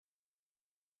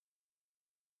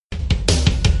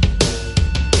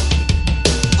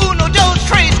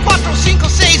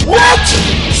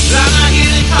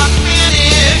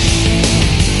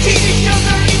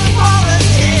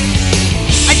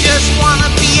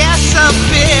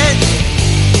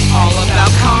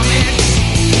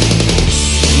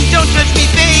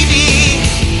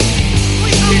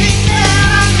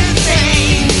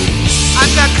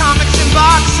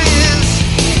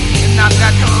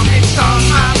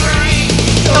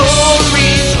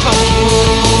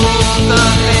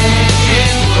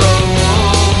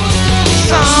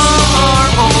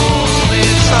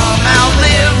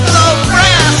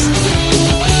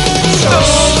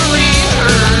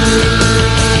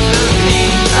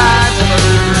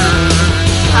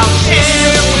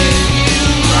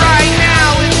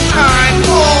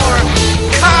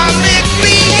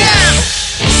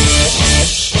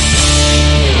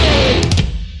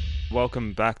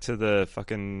welcome back to the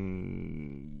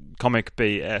fucking Comic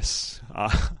BS.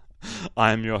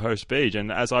 I am your host, Beej,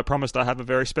 and as I promised, I have a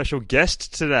very special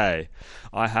guest today.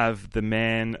 I have the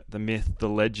man, the myth, the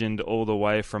legend, all the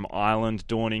way from Ireland,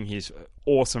 donning his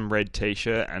awesome red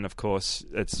t-shirt, and of course,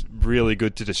 it's really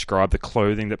good to describe the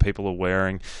clothing that people are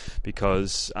wearing,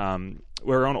 because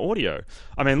we're on audio.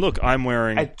 I mean, look, I'm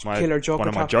wearing one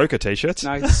of my Joker t-shirts.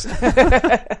 Nice.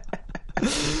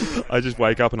 I just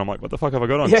wake up and I'm like, what the fuck have I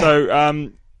got on? Yeah.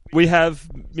 So, we have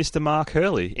Mr. Mark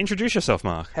Hurley. Introduce yourself,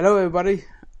 Mark. Hello, everybody.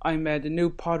 I'm the new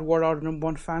Pod World Order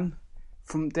 #1 fan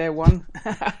from day one.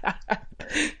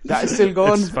 That is still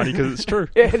going. It's funny because it's true.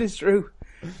 Yeah, it is true.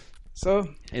 So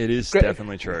it is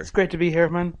definitely true. It's great to be here,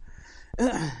 man.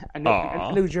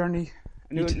 A new journey,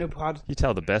 a new pod. You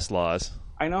tell the best lies.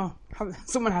 I know.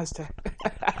 Someone has to.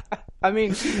 I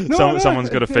mean, someone's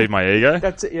got to feed my ego.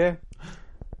 That's it. Yeah.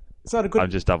 It's not a good. I'm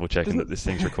just double checking that this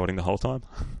thing's recording the whole time.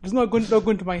 There's no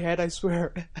gun to my head. I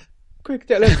swear. Quick,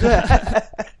 tell us.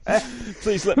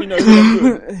 Please let me know that I'm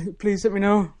good. Please let me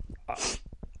know.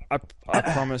 I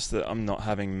promise that I'm not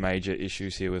having major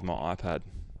issues here with my iPad.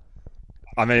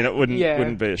 I mean, it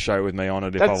wouldn't be a show with me on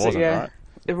it if I wasn't, right?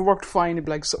 If it worked fine, it'd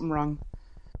be like something wrong.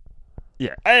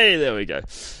 Yeah. Hey, there we go.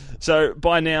 So,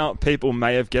 by now, people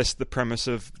may have guessed the premise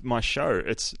of my show.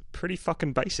 It's pretty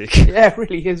fucking basic. Yeah, it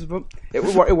really is, but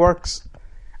it works.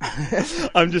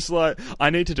 I'm just like,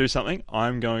 I need to do something.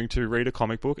 I'm going to read a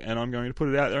comic book and I'm going to put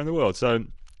it out there in the world. So,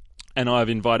 and I've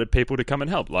invited people to come and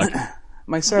help, like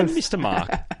myself, Mr. Mark.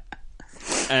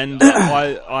 And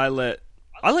I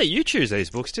let you choose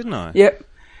these books, didn't I? Yep.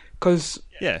 Because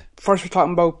first we're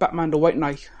talking about Batman the White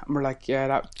Knight, and we're like,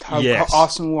 how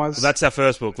awesome it was. Well, that's our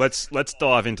first book. Let's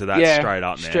dive into that straight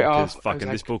up, man. Because fucking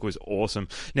this book was awesome.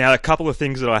 Now, a couple of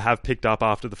things that I have picked up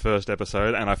after the first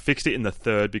episode, and I fixed it in the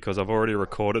third because I've already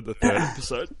recorded the third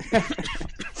episode.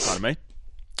 Pardon me.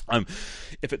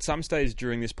 If at some stage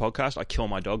during this podcast I kill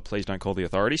my dog, please don't call the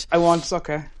authorities. I won't. It's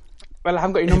okay. Well, I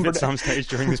haven't got your number. If at some stage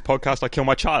during this podcast I kill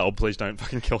my child, please don't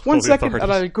fucking call the authorities. 1 second,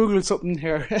 and I Googled something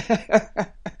here.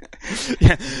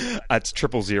 Yeah, it's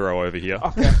 000 over here.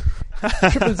 Okay.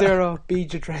 000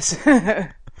 Beej address.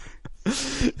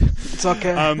 It's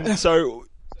okay.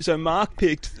 So Mark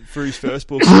picked for his first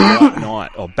book, The White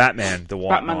Knight, or Batman, The White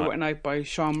Knight. Batman, The White Knight by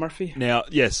Sean Murphy. Now,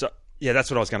 yes. Yeah,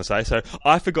 that's what I was going to say. So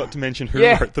I forgot to mention who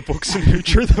wrote the books and who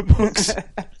drew the books.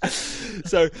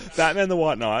 So Batman the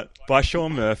White Knight by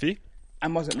Sean Murphy.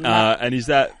 And was it Matt? And is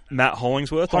that Matt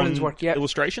Hollingsworth on yep.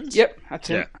 illustrations? Yep, that's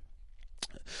it.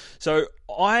 So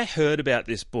I heard about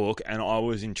this book and I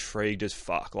was intrigued as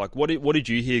fuck. Like, what did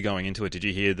you hear going into it? Did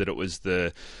you hear that it was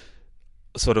the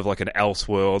sort of like an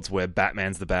Elseworlds where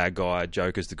Batman's the bad guy,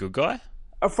 Joker's the good guy?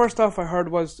 First off, I heard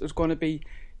it was going to be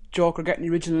Joker getting the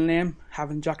original name,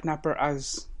 having Jack Napier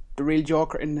as the real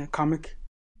Joker in the comic.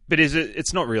 But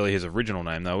it's not really his original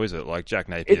name though, is it? Like Jack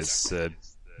Napier's the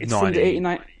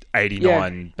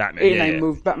 89 Batman. 89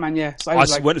 move Batman, yeah. So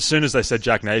as soon as they said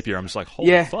Jack Napier, I'm just like,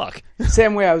 holy fuck.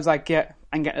 Same way I was like, I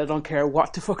don't care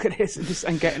what the fuck it is,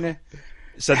 I'm getting it.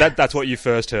 So that's what you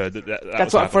first heard.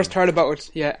 That's what I first heard about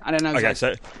it, yeah. And then I was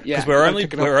because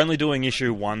we're only doing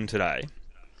issue 1 today.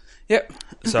 Yep.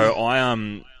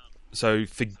 So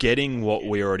forgetting what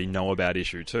we already know about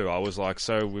issue 2, I was like,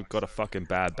 so we've got a fucking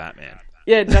bad Batman.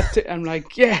 Yeah, that's it. I'm like,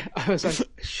 I was like,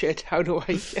 shit, how do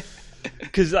I...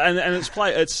 Because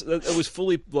it was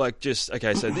fully like just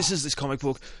okay. So this is this comic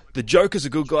book. The Joker's a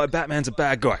good guy. Batman's a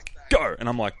bad guy. Go, and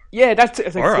I'm like, that's it.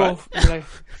 It's like, all right.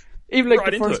 Even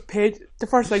like the first page,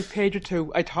 page or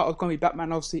two, I thought it was going to be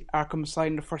Batman. Obviously, Arkham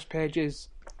Asylum. The first page is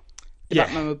the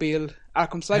Batmobile.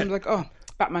 Arkham Asylum. Like, oh,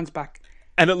 Batman's back,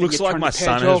 and it looks like my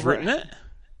son has written it.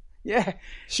 Yeah,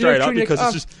 straight up because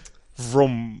it's just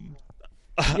vroom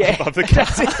above the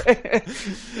cat.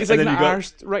 He's like not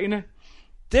arsed writing it.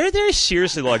 There is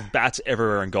seriously like bats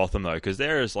everywhere in Gotham though, because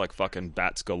there is like fucking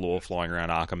bats galore flying around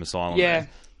Arkham Asylum. Yeah.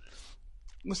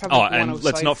 And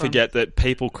let's not forget that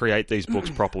people create these books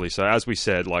properly. So as we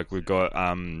said, like we've got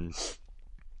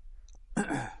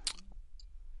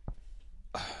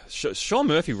Sean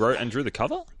Murphy wrote and drew the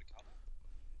cover.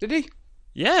 Did he?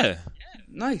 Yeah.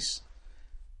 Nice.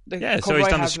 So he's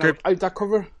done the script. That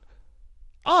cover.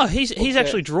 Oh, he's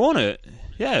actually drawn it.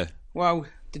 Yeah. Wow,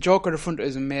 the Joker at the front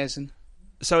is amazing.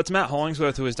 So it's Matt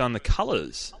Hollingsworth who has done the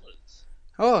colours.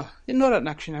 Oh, didn't know that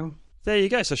actually now. There you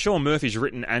go. So Sean Murphy's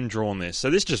written and drawn this. So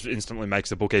this just instantly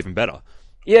makes the book even better.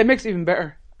 Yeah, it makes it even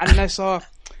better. And then I saw,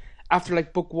 after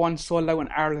like book 1 sold out in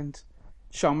Ireland,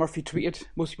 Sean Murphy tweeted,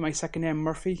 must be my second name,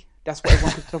 Murphy. That's what I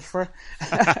wanted to look for.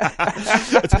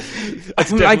 That's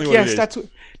definitely what it is. That's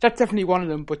definitely one of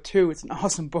them. But 2, it's an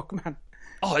awesome book, man.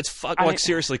 Oh, it's like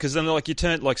seriously, because then like you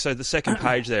turn like so the second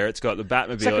page there, it's got the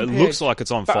Batmobile. It Page, looks like it's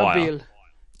on fire.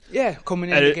 Yeah, coming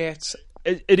in the gates.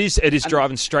 It is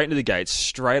driving straight into the gates,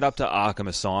 straight up to Arkham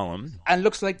Asylum. And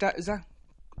looks like is that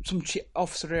some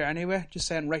officer there anyway, just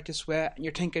saying right this way, and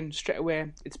you're thinking straight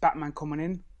away it's Batman coming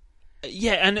in.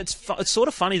 Yeah, and it's sort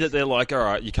of funny that they're like, all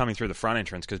right, you're coming through the front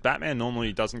entrance, because Batman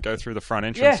normally doesn't go through the front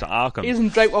entrance to Arkham. He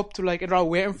doesn't drive up to they're all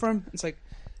waiting for him. It's like,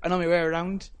 I know my way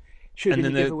around.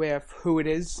 Shouldn't give away of who it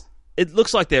is. It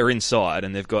looks like they're inside,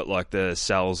 and they've got like the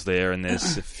cells there, and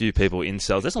there's a few people in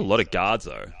cells. There's a lot of guards,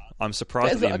 though. I'm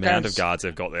surprised at the amount of guards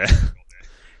they've got there.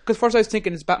 Because first I was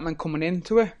thinking it's Batman coming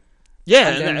into it. Yeah,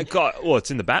 and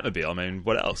it's in the Batmobile. I mean,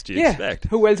 what else do you expect?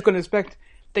 Who else going to expect?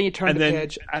 Then you turn the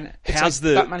page, and it's how's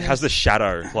the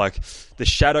shadow? Like, the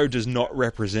shadow does not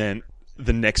represent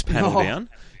the next panel down.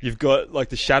 You've got like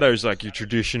the shadow's like your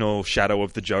traditional shadow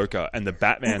of the Joker, and the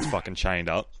Batman's fucking chained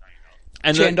up.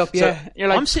 And chained up, yeah. So you're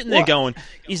like, I'm sitting there going,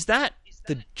 is that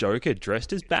the Joker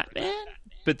dressed as Batman?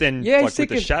 But then, with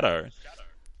the shadow.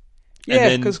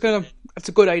 Yeah, because that's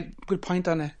a good point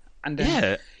on it. And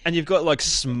then, and you've got like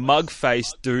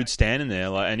smug-faced dude standing there,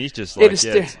 like, and he's just like,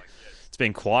 it's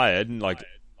been quiet, and like,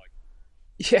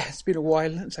 it's been a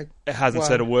while. It's like it hasn't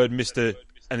said a word, Mr.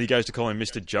 And he goes to call him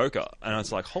Mr. Joker, and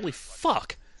it's like, holy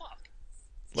fuck!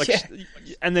 Like,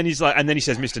 and then he says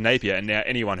Mr. Napier, and now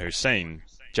anyone who's seen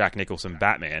Jack Nicholson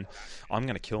Batman, I'm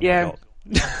going to kill my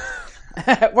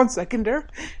dog. 1 second there.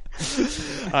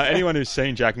 Anyone who's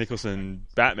seen Jack Nicholson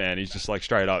Batman, he's just like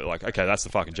straight up like, okay, that's the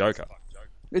fucking Joker.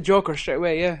 The Joker straight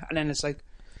away, yeah. And then it's like,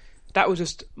 that was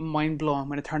just mind blowing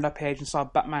when I turned that page and saw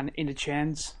Batman in the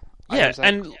chains. Yeah,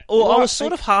 I was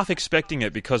sort of half expecting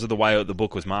it because of the way the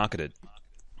book was marketed.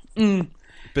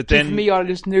 But then for me, I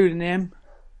just knew the name,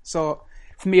 so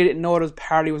for me, I didn't know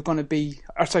Harley was going to be,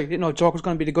 didn't know Joker was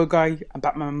going to be the good guy and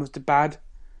Batman was the bad.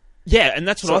 Yeah, and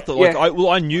that's what I thought. Like,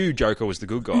 I knew Joker was the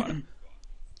good guy,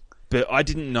 but I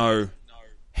didn't know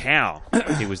how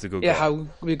he was the good guy. Yeah, how he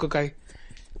was a good guy.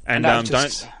 And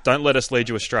don't let us lead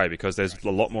you astray, because there's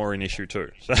a lot more in issue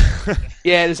 2. So.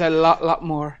 Yeah, there's a lot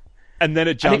more. And then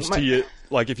it jumps to you,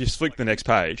 like if you flick the next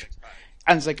page,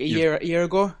 and it's like a year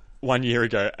ago. 1 year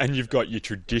ago, and you've got your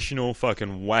traditional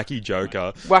fucking wacky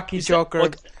Joker. Joker.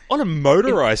 Like, on a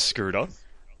motorised scooter.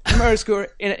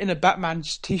 In a Batman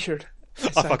t-shirt.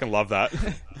 I fucking love that.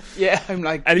 Yeah, I'm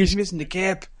like, and he's missing the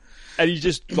cape. And he's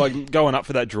just like going up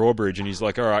for that drawbridge, and he's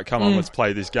like, all right, come on, let's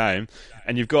play this game.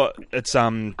 And you've got, it's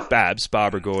Babs,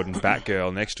 Barbara Gordon,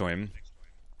 Batgirl next to him.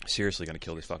 Seriously going to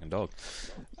kill this fucking dog.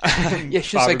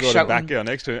 She's Barbara like Gordon, shouting. Batgirl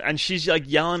next to him, and she's like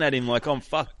yelling at him like, "Oh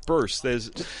fuck, Bruce!"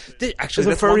 Actually, there's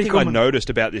that's one thing I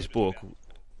noticed about this book.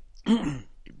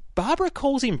 Barbara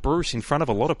calls him Bruce in front of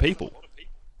a lot of people.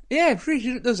 Yeah,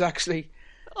 really does actually.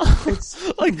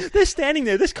 It's like they're standing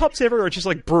there. There's cops everywhere. Just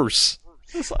like Bruce.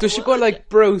 Like, does she go like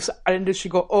Bruce, and then does she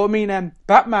go, "Oh, I mean,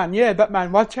 Batman? Yeah,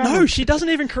 Batman. Watch out!" No, she doesn't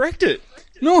even correct it.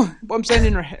 No, what I'm saying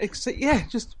in her head,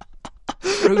 just.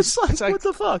 Bruce. It's like, what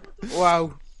the fuck?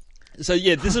 Wow. So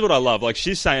yeah, this is what I love. Like,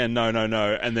 she's saying no,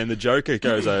 and then the Joker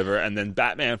goes over, and then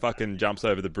Batman fucking jumps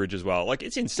over the bridge as well. Like,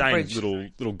 it's insane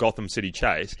little Gotham City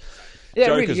chase. Yeah,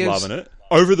 Joker's it really loving it.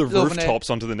 Over the rooftops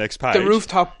onto the next page. The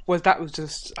rooftop was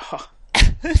just.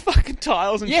 There's fucking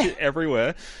tiles and shit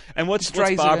everywhere. And what's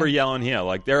Barbara yelling here?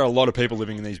 Like, there are a lot of people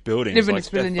living in these buildings. Living in this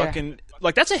building, fucking,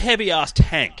 like, that's a heavy ass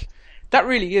tank. That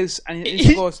really is. And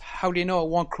he goes, "How do you know it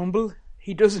won't crumble?"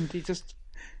 He doesn't. He's just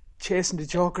chasing the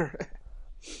Joker.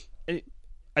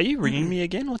 Are you ringing me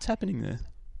again? What's happening there?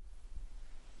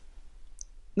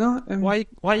 No. Why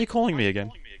are you calling me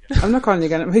again? I'm not calling you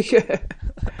again.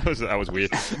 That was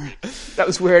weird. That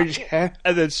was weird. Yeah.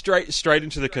 And then straight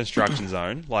into the construction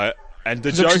zone, like, and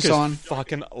the Joker's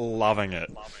fucking loving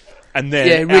it. And then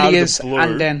it really is. Blue,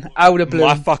 and then out of blue,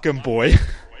 my fucking boy.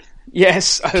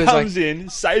 Yes, comes in,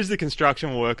 saves the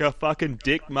construction worker, fucking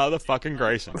Dick motherfucking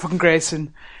Grayson. Fucking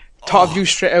Grayson. Thought of you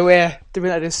straight away. The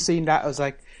minute I just seen that, I was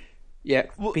like, yeah,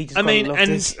 Peter's gonna love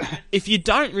this. If you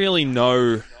don't really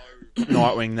know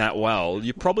Nightwing that well,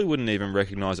 you probably wouldn't even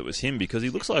recognise it was him, because he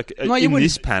looks like, in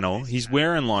this panel, he's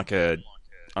wearing like a,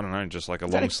 I don't know, just like a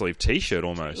long sleeve t-shirt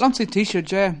almost. Long sleeve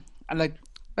t-shirt, yeah. And like,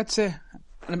 let's say,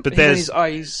 but there's his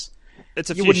eyes. It's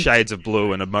a few shades of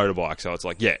blue and a motorbike, so it's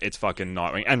like, yeah, it's fucking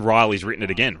Nightwing. And Riley's written it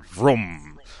again.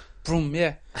 Vroom. Vroom,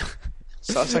 yeah.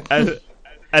 So it's like,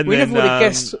 and we then, never would have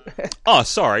guessed. Oh,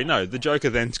 sorry, no. The Joker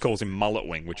then calls him Mullet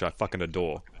Wing, which I fucking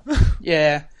adore.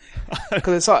 Yeah.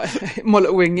 Because it's like,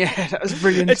 Mullet Wing, yeah, that was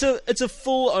brilliant. It's a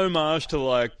full homage to,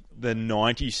 like, the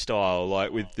 90s style,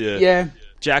 like, with the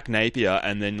Jack Napier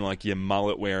and then, like, your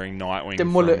mullet-wearing Nightwing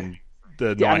from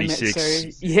the animated 96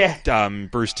 series. Yeah.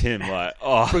 Bruce Timm.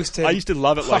 Bruce Timm. I used to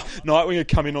love it. Like Nightwing would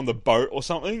come in on the boat or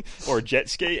something, or a jet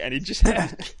ski, and he'd just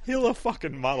have this killer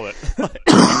fucking mullet. Like,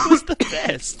 it was the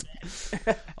best.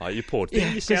 Oh, you poor thing.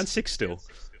 Yeah, you sound sick still.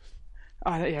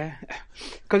 Oh, yeah.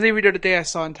 Because even the other day I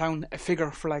saw in town a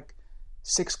figure for like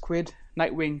 £6.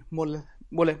 Nightwing mullet.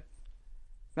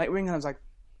 Nightwing, and I was like,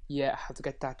 yeah, I have to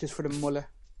get that just for the mullet.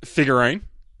 Figurine?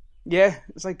 Yeah,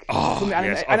 it's like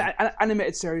yes,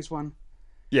 animated series one.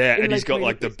 Yeah, and he's got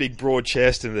like the big broad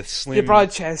chest and the slim... The broad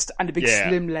chest and the big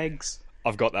slim legs.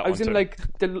 I've got that one I was too. in like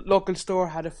the local store,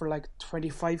 had it for like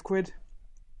 £25.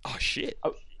 Oh, shit.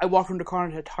 I walked around the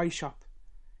corner to a toy shop,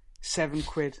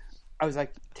 £7. I was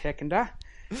like, taking that.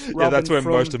 Yeah, that's where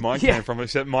most of mine came from,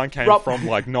 except mine came from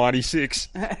like 96.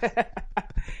 Then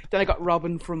I got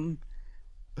Robin from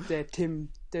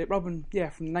Robin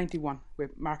from 91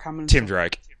 with Mark Hamill. Tim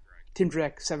Drake,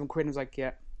 £7. I was like,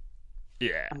 yeah.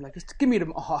 I'm like, just give me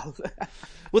them all.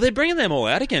 Well, they're bringing them all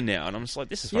out again now, and I'm just like,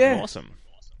 this is fucking awesome.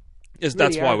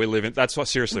 That's why we live in. That's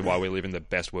seriously why we live in the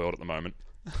best world at the moment.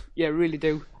 Yeah, really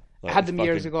do. Like, I had them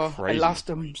years ago. Crazy. I lost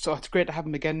them, so it's great to have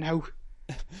them again now.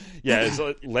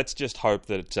 Yeah, let's just hope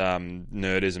that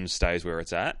nerdism stays where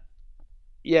it's at.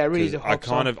 Yeah, I really do. I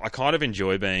kind of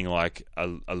enjoy being like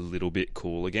a little bit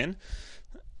cool again.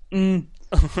 Yeah,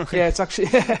 it's actually.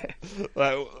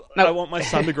 I want my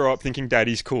son to grow up thinking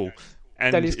Daddy's cool.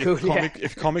 And Daddy's cool.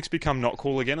 If comics become not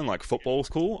cool again and like football's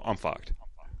cool, I'm fucked.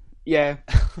 Yeah.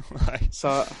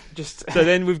 So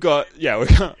then we've got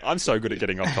I'm so good at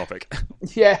getting off topic.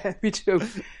 Yeah, me too.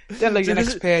 Then the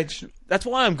next page. That's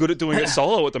why I'm good at doing it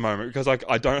solo at the moment, because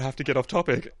I don't have to get off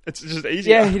topic. It's just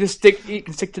easier. Yeah, you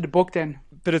can stick to the book then.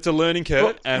 But it's a learning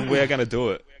curve, and we're going to do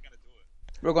it.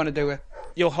 We're going to do it.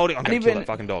 You're holding. I'm going to kill that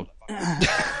fucking dog.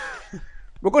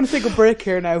 We're going to take a break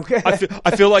here now.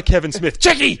 I feel like Kevin Smith.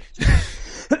 Jackie!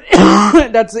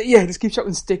 That's it. Yeah, just keep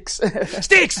shouting sticks.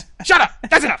 Sticks! Shut up!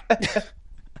 That's enough!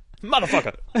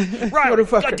 Motherfucker! Right,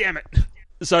 Motherfucker. God damn it!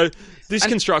 So this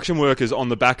construction work is on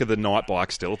the back of the night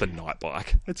bike still. The night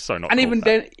bike. It's so not. And even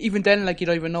then, like, you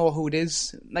don't even know who it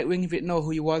is. Nightwing, if you didn't know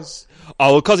who he was.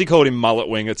 Oh, well, because he called him Mullet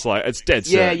Wing, it's like it's dead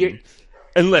certain.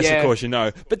 Unless, of course, you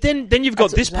know. But then you've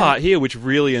got this part here, which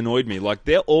really annoyed me. Like,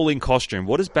 they're all in costume.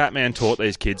 What has Batman taught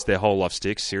these kids their whole life?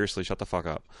 Sticks? Seriously, shut the fuck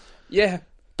up. Yeah.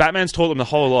 Batman's taught them the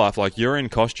whole life, like, you're in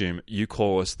costume, you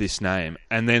call us this name.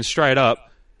 And then straight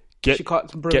up, get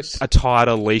a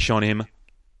tighter leash on him.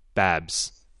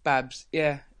 Babs,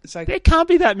 yeah. It's like, there can't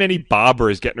be that many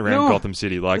Barbaras getting around Gotham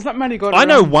City. Like, there's not many going I around.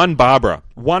 know one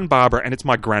Barbara, and it's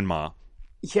my grandma.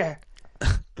 Yeah.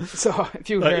 So,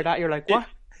 if you hear that, you're like, what?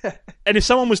 And if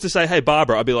someone was to say, hey,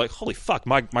 Barbara, I'd be like, holy fuck,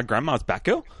 my grandma's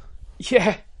Batgirl?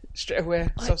 Yeah, straight away.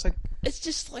 So it's like... It's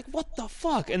just like, what the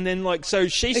fuck? And then, like, so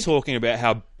she's talking about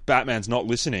how Batman's not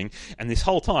listening, and this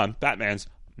whole time, Batman's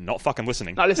not fucking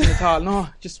listening. Not listening at all, no.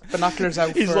 Just binoculars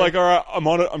out. He's like, all right, I'm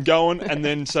on it, I'm going. And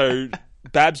then so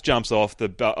Babs jumps off the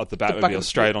Batmobile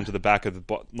straight onto the back of the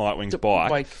Nightwing's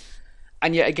bike.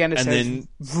 And yet again it says,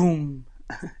 vroom.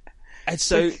 And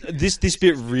so this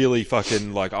bit really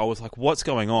fucking, like, I was like, what's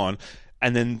going on?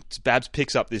 And then Babs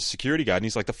picks up this security guard, and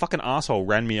he's like, the fucking asshole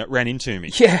ran into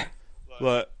me. Yeah.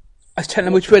 Like, I was telling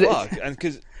him which way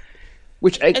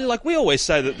and like, we always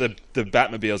say that the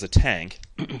Batmobile's a tank,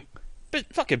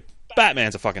 but fucking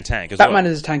Batman's a fucking tank as well. Batman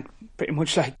is a tank, pretty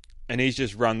much, like. And he's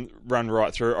just run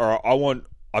right through. All right,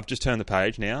 I've just turned the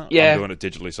page now. Yeah. I'm doing it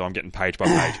digitally, so I'm getting page by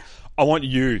page. I want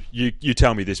you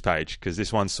tell me this page, because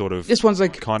this one's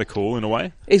like kind of cool in a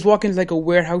way. He's walking like a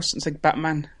warehouse. It's like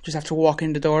Batman just have to walk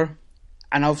in the door,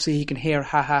 and obviously he can hear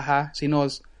ha ha ha, so he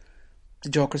knows the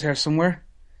Joker's here somewhere.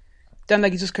 Then,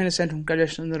 like, he just kind of sent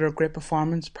congratulations, another great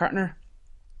performance, partner.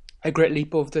 A great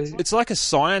leap of the... It's like a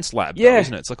science lab, though,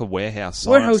 isn't it? It's like a warehouse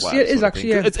science lab. Yeah, it is actually,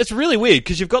 yeah. It's really weird,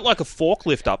 because you've got like a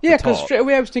forklift up the top. Yeah, because straight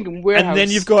away I was thinking warehouse. And then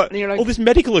you've got like, all this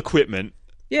medical equipment.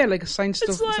 Yeah, like a science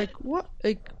stuff. It's like, what?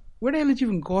 Like, where the hell did you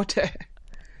even go to?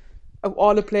 Of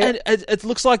all the places. And it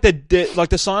looks like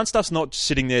the science stuff's not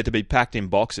sitting there to be packed in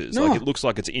boxes. No. Like, it looks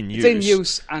like it's in use. It's in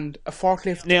use, and a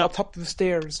forklift now, up top of the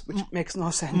stairs, which makes no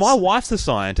sense. My wife's a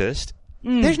scientist.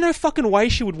 There's no fucking way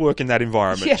she would work in that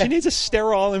environment. Yeah. She needs a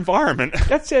sterile environment.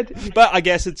 That's it. But I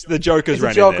guess it's the Joker's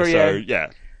running there, so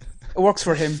yeah. It works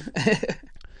for him.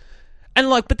 And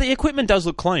like, but the equipment does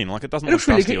look clean. Like, it doesn't look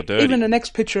dusty or dirty. Even the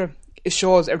next picture, it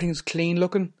shows everything's clean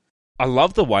looking. I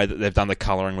love the way that they've done the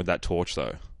colouring with that torch,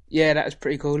 though. Yeah, that is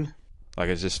pretty cool. Like,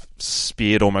 it's just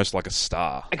speared almost like a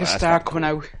star. Like a star coming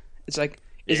out. It's like,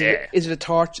 is it a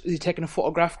torch? Is he taking a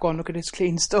photograph going, look at this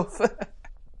clean stuff?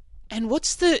 And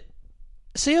what's the...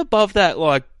 See above that,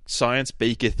 like, science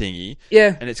beaker thingy.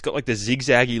 Yeah. And it's got like the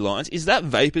zigzaggy lines. Is that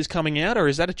vapors coming out, or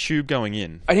is that a tube going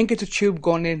in? I think it's a tube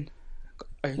going in.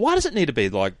 Why does it need to be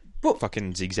like But-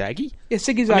 fucking zigzaggy? Yeah,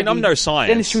 ziggy-zaggy. I mean, I'm no science.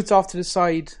 Then it shoots off to the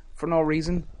side for no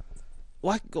reason.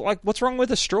 Like what's wrong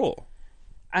with a straw?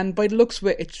 And by the looks of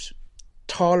it, it's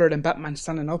taller than Batman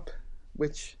standing up,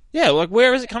 which... Yeah, like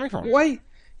where is it coming from? Why?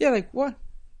 Yeah, like, what?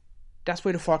 That's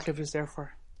why the forklift is there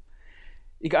for.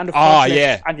 You get on the forklift,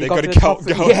 yeah. and you They've go got to to the top,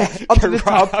 go up to the right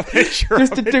top, up and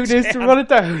just to do this, to run it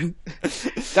down.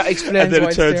 That explains And then why it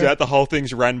it's turns there. out the whole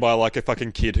thing's ran by like a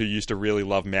fucking kid who used to really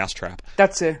love Mousetrap.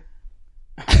 That's it.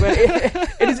 Well,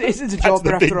 it's a That's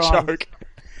Joker the big after all. joke.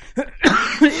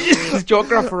 It's a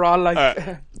Joker after all, like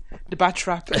the Bat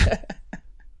Trap.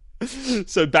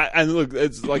 So and look,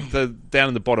 it's like the down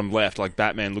in the bottom left, like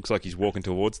Batman looks like he's walking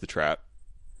towards the trap.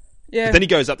 Yeah. But then he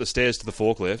goes up the stairs to the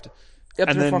forklift. Up to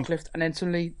and the then- forklift, and then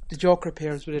suddenly the Joker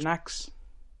appears with an axe.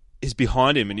 Is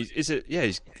behind him, and it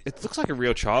looks like a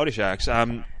real childish axe.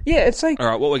 Yeah, it's like All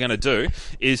right, what we're going to do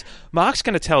is Mark's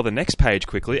going to tell the next page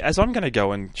quickly, as I'm going to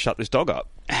go and shut this dog up.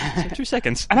 So 2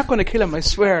 seconds. I'm not going to kill him, I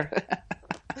swear.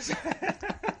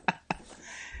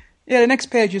 Yeah, the next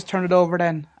page is turn it over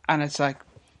then, and it's like,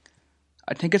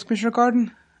 I think it's Commissioner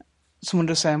Gordon. Someone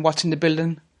just saying, what's in the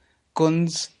building?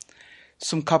 Guns.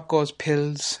 Some cop goes,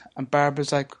 pills, and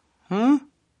Barbara's like, huh?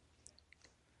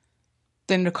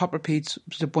 Then the cop repeats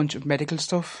just a bunch of medical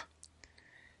stuff.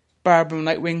 Barbara and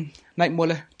Nightwing, Night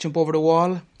Mullet jump over the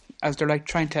wall as they're like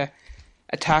trying to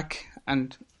attack,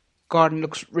 and Gordon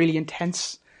looks really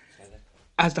intense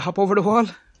as they hop over the wall.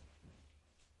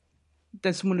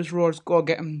 Then someone just roars, go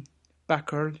get him,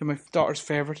 Batgirl, you're my daughter's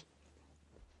favourite.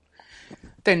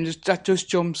 Then that just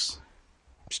jumps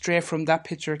straight from that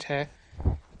picture to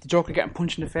the Joker getting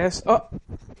punched in the face. Oh,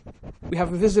 we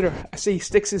have a visitor. I see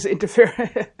Styx is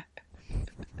interfering.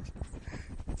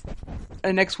 And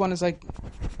the next one is like,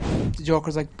 the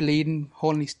Joker's like bleeding,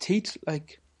 holding his teeth,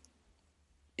 like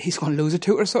he's going to lose a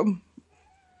tooth or something.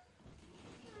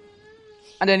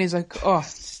 And then he's like, oh,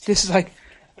 this is like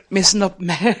messing up.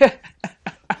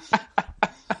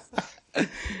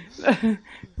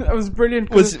 That was brilliant.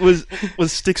 Was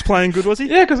Styx playing good, was he?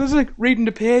 Yeah, because I was like reading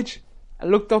the page. I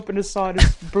looked up and I saw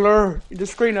this blur in the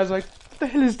screen. I was like, what the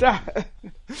hell is that?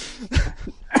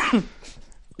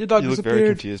 Your dog You look disappeared. very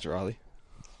confused, Riley.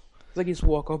 It's like he just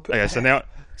woke up.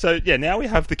 Okay, now we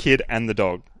have the kid and the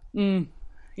dog.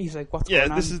 He's like, what's Yeah,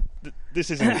 going on?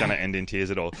 this isn't going to end in tears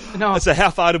at all. No. So how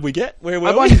far did we get? Where were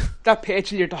I we? want that page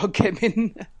till your dog came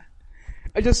in.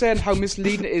 I just said how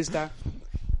misleading it is that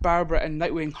Barbara and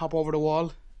Nightwing hop over the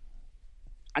wall.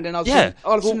 And then all of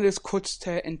a sudden this cuts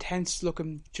to intense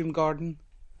looking Jim Gordon.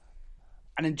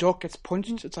 And then Joke gets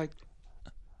punched. It's like,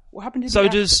 what happened to So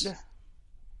that? does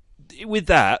with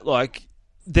that, like,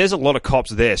 there's a lot of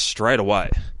cops there straight away.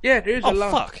 Yeah, there's a Oh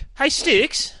lot. fuck! Hey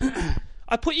Styx,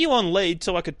 I put you on lead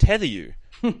so I could tether you.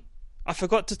 I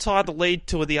forgot to tie the lead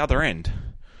to the other end.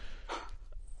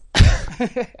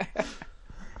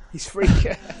 He's freak.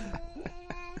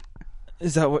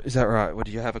 Is that right? What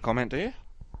do you have a comment? Do you?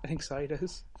 I think so, he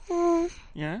does.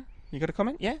 Yeah, you got a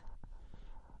comment? Yeah.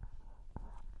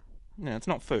 No, it's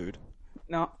not food.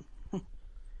 No.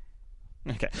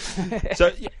 Okay.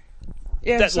 So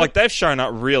Yeah, like they've shown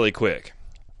up really quick,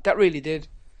 that really did.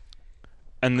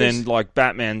 and then like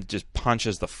Batman just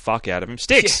punches the fuck out of him.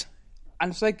 Styx,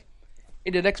 And it's like,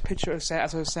 in the next picture, as I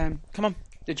was saying, come on.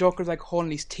 the Joker's like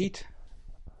holding his teeth.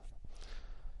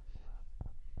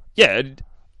 Yeah,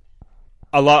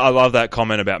 I love that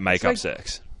comment about makeup like-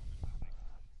 sex.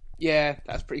 Yeah,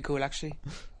 that's pretty cool, actually.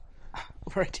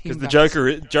 Because the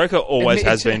Joker always Admit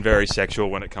has it. been very sexual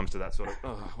when it comes to that sort of.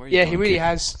 Oh, where are you Yeah, going, he really kid?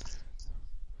 has.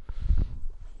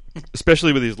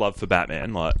 Especially with his love for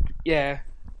Batman, like. Yeah,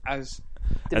 as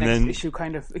the And next then- issue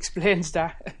kind of explains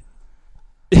that.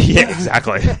 Yeah,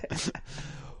 exactly.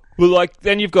 Well, like,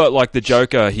 then you've got, like, the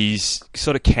Joker, he's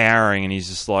sort of cowering, and he's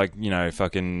just like, you know,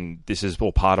 fucking, this is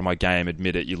all part of my game,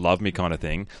 admit it, you love me kind of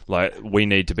thing. Like, we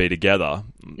need to be together.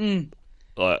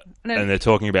 Like, and they're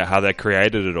talking about how they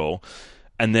created it all.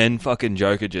 And then fucking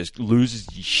Joker just loses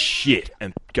his shit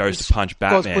and goes to punch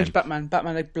Batman. Goes punch Batman.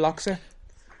 Batman like blocks her.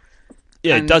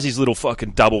 Yeah, and- he does his little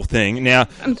fucking double thing. Now,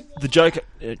 the Joker...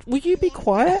 will you be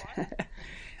quiet?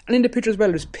 And in the picture as well,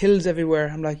 there's pills everywhere.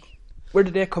 I'm like, where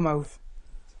did they come out?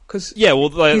 Because Yeah, well,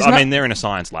 He's not- they're in a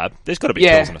science lab. There's got to be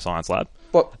Yeah. pills in a science lab.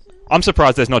 but I'm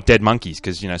surprised there's not dead monkeys,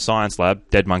 because, you know, science lab,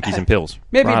 dead monkeys and pills.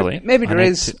 Maybe- Riley, maybe there I need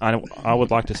is. I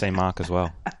would like to see Mark as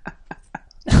well.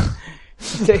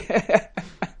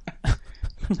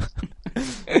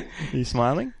 Are you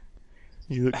smiling?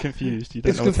 You look confused. You don't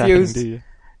It's know what's confused. happening, do you?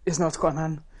 it's not what's going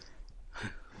on.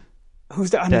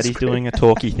 Who's that on Daddy's the doing a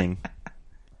talky thing.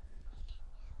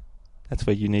 That's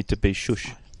where you need to be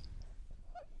shush.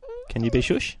 Can you be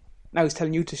shush? Now he's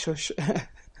telling you to shush.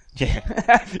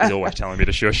 Yeah. He's always telling me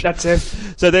to shush. That's it.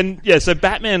 So then, so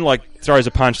Batman, like, throws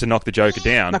a punch to knock the Joker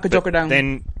down. Knock the Joker down.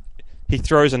 Then he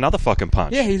throws another fucking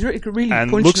punch. Yeah, he's really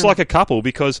and punching looks him. like a couple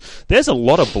because there's a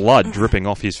lot of blood dripping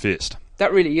off his fist.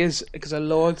 That really is, because of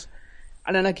Lord.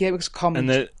 And then, like, he makes a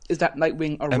comment, is that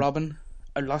Nightwing or Robin?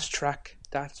 I lost track.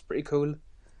 That's pretty cool.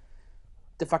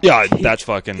 The fact that's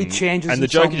fucking... He changes and the him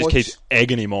so Joker just much. keeps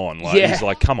egging him on. Like, he's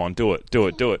like, come on, do it.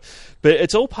 But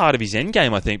it's all part of his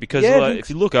endgame, I think, because if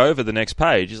you look over the next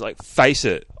page, he's like, face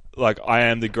it. Like, I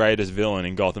am the greatest villain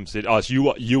in Gotham City. Oh,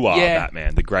 so you are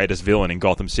Batman, the greatest villain in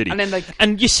Gotham City. And then, like...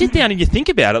 And you sit down and you think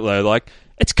about it, though, like,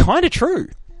 it's kind of true.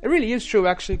 It really is true,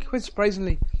 actually, quite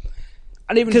surprisingly.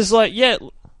 And even... Because, like,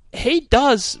 he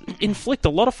does inflict a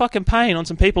lot of fucking pain on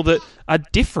some people that are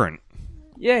different.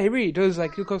 Yeah, he really does,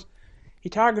 like, because he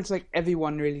targets, like,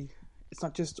 everyone, really. It's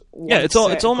not just one it's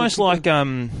almost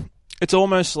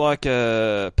like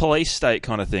a police state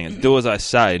kind of thing. It's do as I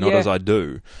say, not as I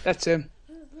do. That's him.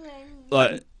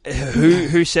 Like,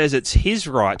 who says it's his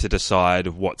right to decide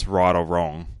what's right or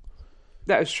wrong?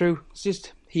 That is true. It's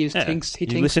just he thinks. He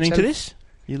you thinks listening himself. to this?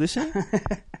 You listening?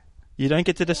 You don't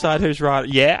get to decide who's right.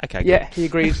 Yeah, okay. Yeah, he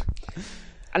agrees.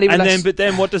 But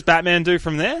then what does Batman do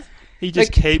from there? He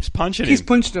just keeps punching him. He's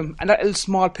punched him, and that little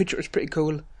small picture is pretty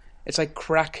cool. It's like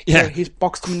crack. Yeah, he's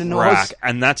boxed him in the crack, nose,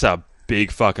 and that's a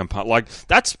big fucking punch. Like,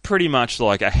 that's pretty much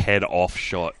like a head-off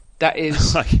shot. That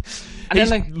is. Like, and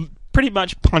he's then, like, pretty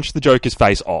much punched the Joker's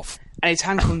face off. And his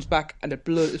hand comes back, and the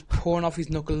blood is pouring off his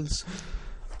knuckles.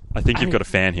 I think you've got a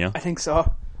fan here. I think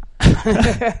so.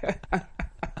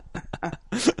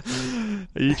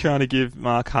 Are you trying to give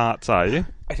Mark hearts, are you?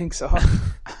 I think so.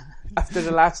 After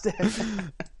the last day.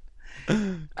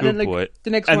 And Good then, boy. The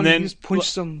next and one, then, he just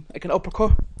punched some, like an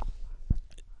uppercut.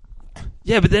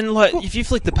 Yeah, but then, like, if you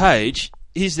flick the page,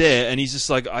 he's there, and he's just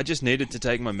like, I just needed to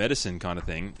take my medicine kind of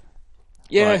thing.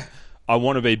 Yeah. Like, I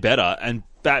want to be better, and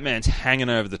Batman's hanging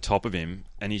over the top of him,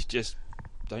 and he's just...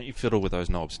 Don't you fiddle with those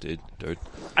knobs, dude. And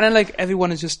then, like,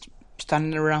 everyone is just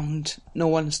standing around, no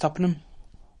one is stopping him.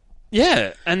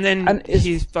 Yeah, and then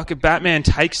his fucking Batman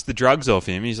takes the drugs off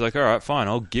him. He's like, all right, fine,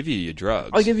 I'll give you your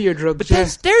drugs. I'll give you your drugs, But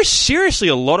there's seriously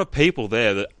a lot of people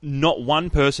there that not one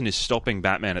person is stopping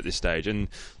Batman at this stage. And,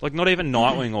 like, not even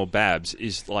Nightwing or Babs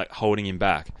is, like, holding him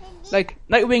back. Like,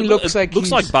 Nightwing looks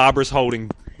like Barbara's holding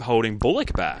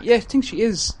Bullock back. Yeah, I think she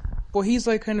is. But he's,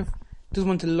 like, kind of doesn't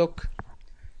want to look.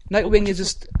 Nightwing is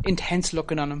just intense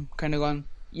looking on him, kind of going,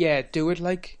 yeah, do it,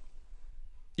 like.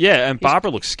 Yeah, and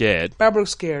Barbara looks scared. Barbara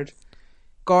looks scared.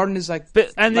 Gordon is like...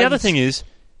 And the other thing is,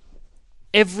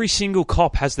 every single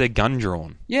cop has their gun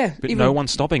drawn. Yeah. But no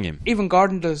one's stopping him. Even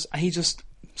Gordon does, and he's just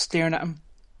staring at him.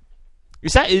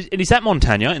 Is that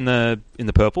Montana in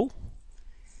the purple?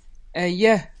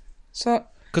 Yeah. So...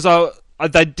 Because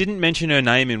they didn't mention her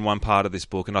name in one part of this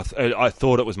book, and I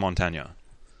thought it was Montana.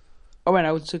 Oh, and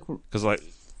I would say... Because, like,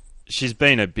 she's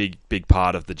been a big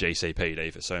part of the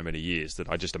GCPD for so many years that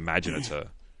I just imagine it's her.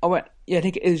 Oh, wait. Yeah, I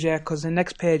think it is, yeah, because the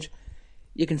next page...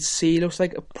 You can see it looks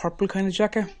like a purple kind of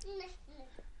jacket.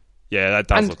 Yeah, that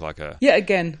does look like her. Yeah,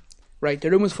 again, right,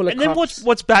 the room was full of cops. And then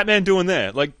what's Batman doing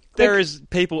there? Like, there is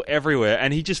people everywhere,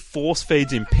 and he just force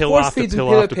feeds him pill after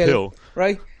pill.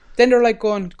 Right? Then they're like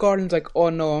going, Gordon's like, oh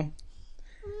no.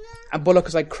 And Bullock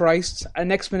is like, Christ. And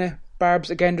next minute,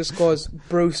 Barbs again just goes,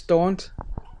 Bruce, don't.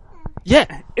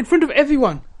 Yeah. In front of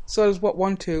everyone. So there's what,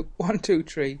 1, 2,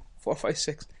 3, 4, 5,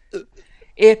 6.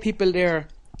 8 people there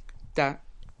that...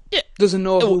 Yeah. Doesn't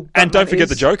know who Batman and don't forget is.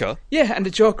 the Joker. Yeah, and the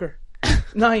Joker.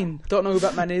 9 don't know who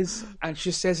Batman is, and she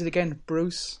just says it again,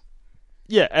 Bruce.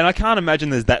 Yeah, and I can't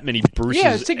imagine there's that many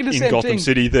Bruces in Gotham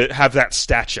City that have that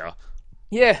stature.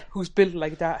 Yeah, who's built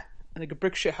like that, like a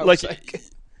brick shit house. Like.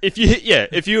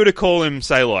 If you were to call him,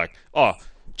 say like, oh,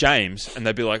 James, and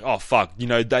they'd be like, oh fuck, you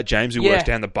know that James who works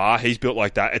down the bar, he's built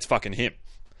like that. It's fucking him.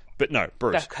 But no,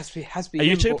 Bruce. That has to be Are him,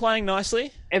 you two playing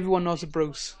nicely? Everyone knows a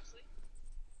Bruce.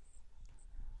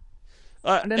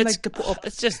 And then,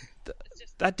 it's just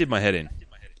that did my head in.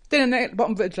 Then at the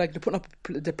bottom of it, like they're putting up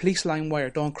the police line wire,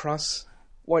 don't cross,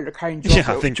 while they're carrying Joker.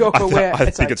 Yeah,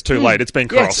 I think it's too late. It's been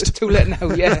crossed. Yes, it's too late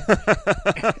now. Yeah,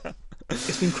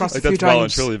 it's been crossed a few times. That's well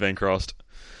and truly been crossed.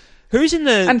 Who's in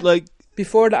the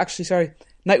before that? Actually, sorry,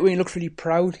 Nightwing looks really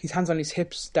proud. His hands on his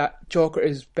hips. That Joker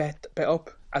is bet up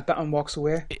as Batman walks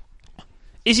away.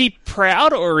 Is he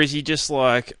proud, or is he just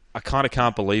like, I kind of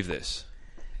can't believe this?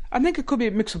 I think it could be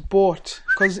a mix of both,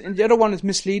 because the other one is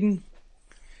misleading.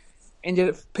 In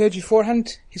the page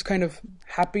beforehand, he's kind of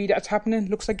happy that's happening.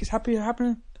 Looks like he's happy it's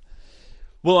happening.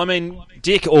 Well, I mean,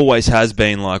 Dick always has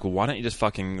been like, well, why don't you just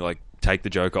fucking like take the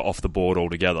Joker off the board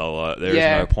altogether? Like, there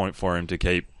is no point for him to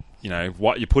keep. You know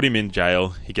what? You put him in jail,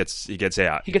 he gets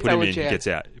out. He gets put out him with in, jail. he gets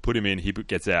out. You put him in, he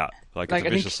gets out. Like it's I a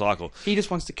think vicious cycle. He just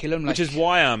wants to kill him. Like, Which is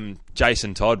why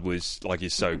Jason Todd was like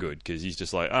he's so good because he's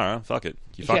just like, all right, fuck it,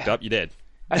 you fucked up, you're dead.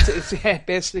 That's it, yeah,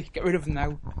 basically get rid of him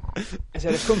now.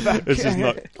 Instead of come back. It's just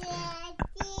not.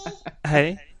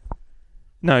 Hey,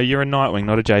 no, you're a Nightwing,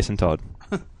 not a Jason Todd.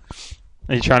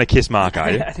 Are you trying to kiss Mark?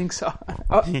 Are you? I think so.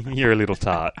 Oh. You're a little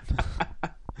tart.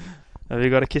 Have you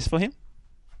got a kiss for him?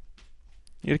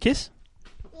 You got a kiss?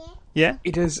 Yeah.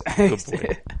 He does. Good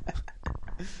boy.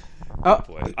 Oh.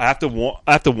 Boy. I have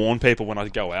to warn people when I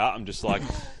go out. I'm just like,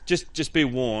 just be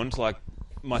warned. Like,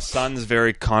 my son's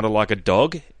very kind of like a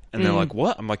dog, and they're like,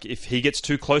 "What?" I'm like, if he gets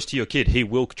too close to your kid, he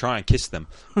will try and kiss them.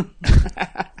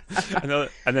 and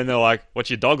then they're like, "What's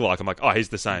your dog like?" I'm like, "Oh, he's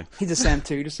the same." He's the same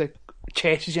too. Just like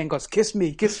chases you and goes, "Kiss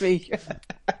me, kiss me."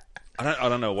 I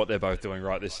don't know what they're both doing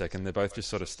right this second. They're both just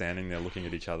sort of standing there looking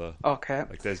at each other. Okay.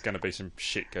 Like there's going to be some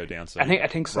shit go down soon. I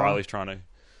think so. Riley's trying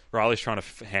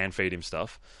to hand feed him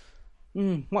stuff.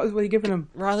 What are you giving him?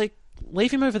 Riley,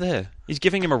 leave him over there. He's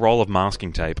giving him a roll of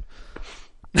masking tape.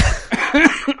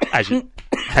 as you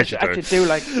do.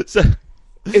 Like, so.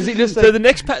 Is it just like, So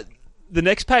the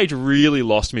next page really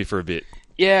lost me for a bit.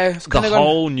 Yeah, it's The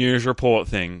whole news report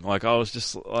thing. Like I was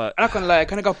just like, I'm not gonna lie, I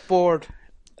kind of got bored.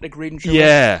 Like reading through.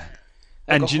 Yeah.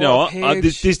 Like and a you know whole what?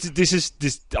 page. This is.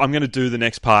 I'm going to do the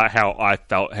next part how I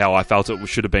felt it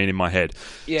should have been in my head.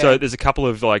 Yeah. So there's a couple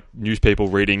of like news people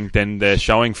reading. Then they're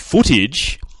showing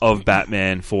footage of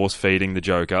Batman force feeding the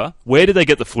Joker. Where did they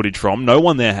get the footage from? No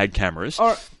one there had cameras.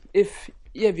 Or if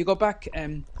you go back,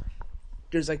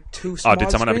 there's like two small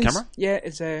did someone have a screens. camera? Yeah,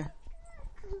 it's a.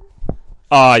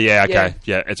 Oh yeah, okay,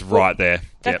 yeah, it's right there.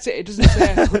 That's Yep. it.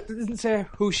 It doesn't say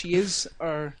who she is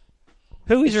or.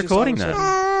 Who is It's just recording all of a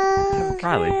that? sudden-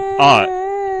 Riley.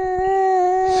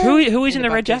 Who is in the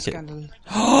red back jacket?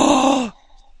 scandal.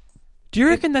 Do you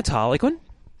reckon that's Harley Quinn?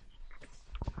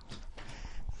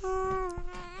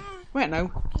 Wait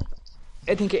now.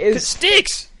 I think it It is.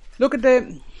 sticks. Look at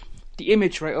the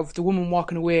image, right, of the woman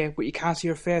walking away, but you can't see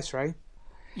her face, right?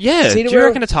 Yeah. See Do the you way-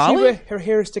 reckon it's See Harley? where her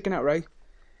hair is sticking out, right?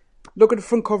 Look at the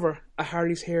front cover of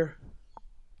Harley's hair.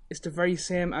 It's the very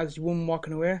same as the woman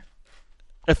walking away.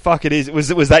 Fuck, it is. Was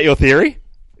that your theory?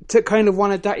 To kind of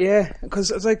wanted that, yeah,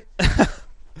 because it's like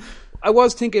I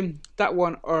was thinking that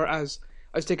one, or as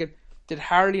I was thinking, did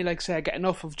Harley like say get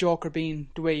enough of Joker being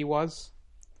the way he was?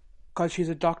 Because she's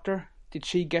a doctor, did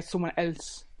she get someone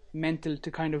else mental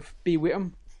to kind of be with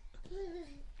him?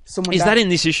 Someone Is that in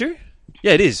this issue?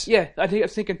 Yeah, it is. Yeah, I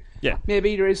was thinking. Yeah.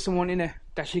 Maybe there is someone in it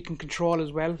that she can control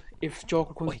as well. If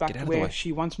Joker comes Wait, back get the out of the way way.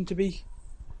 she wants him to be,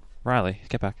 Riley,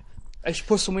 get back. I should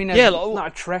put someone in Yeah, as like- not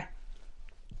a threat.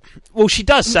 Well, she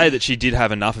does say that she did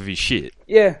have enough of his shit.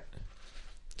 Yeah,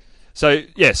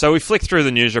 So we flick through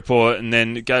the news report, and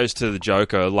then it goes to the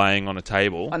Joker laying on a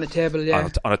table. on the table. Yeah,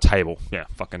 On a table. Yeah,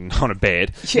 fucking on a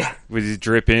bed. yeah. With his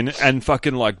drip in, and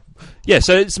fucking like... Yeah,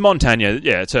 so it's Montana.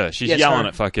 Yeah, it's her. She's Yeah, it's yelling her.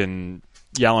 at fucking...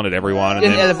 Yelling at everyone. And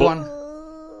In then everyone.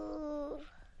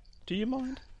 Do you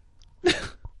mind?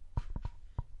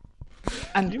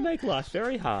 And You make life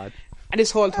very hard. And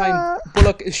this whole time,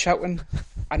 Bullock is shouting,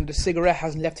 and the cigarette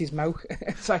hasn't left his mouth.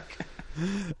 It's like,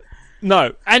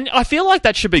 No, and I feel like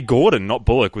that should be Gordon, not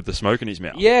Bullock, with the smoke in his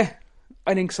mouth. yeah,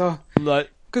 I think so. Like,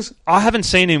 Because I haven't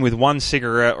seen him with one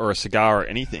cigarette or a cigar or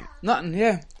anything. nothing,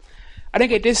 yeah. I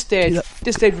think at this stage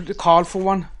would call for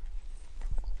one.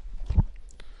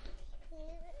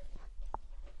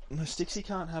 No, Stixie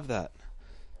can't have that.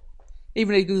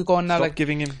 Even if he's going now, Stop like,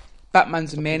 giving him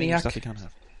Batman's a giving him maniac. stuff he can't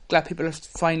have. Glad people are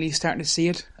finally starting to see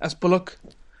it as Bullock.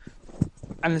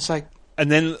 And it's like, And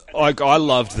then, like, I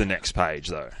loved the next page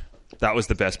though. That was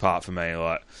the best part for me.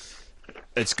 Like,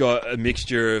 it's got a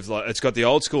mixture of like, it's got the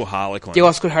old school Harlequin. the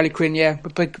Oscar Harley Quinn, yeah,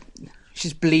 but like,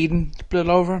 she's bleeding, blood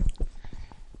over.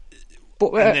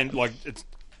 But and then like it's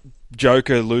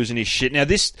Joker losing his shit. Now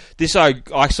this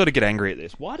I sort of get angry at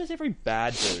this. Why does every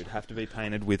bad dude have to be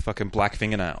painted with fucking black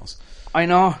fingernails? I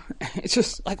know, it's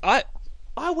just Like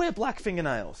I wear black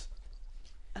fingernails,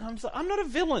 and I'm just like, I'm not a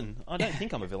villain. I don't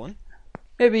think I'm a villain.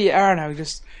 maybe you are now.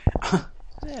 Just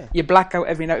Yeah. you black out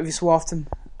every so often,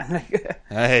 and like,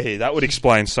 Hey, that would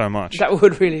explain so much. that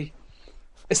would really.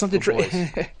 It's something. boys.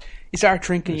 You start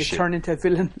drinking, you Shit. turn into a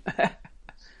villain.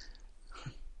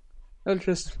 I'll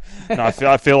just. No,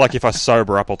 I feel like if I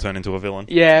sober up, I'll turn into a villain.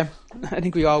 Yeah, I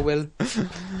think we all will. And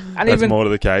That's even more to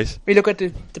the case. we look at the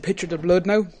picture of the blood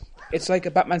now. It's like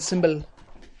a Batman symbol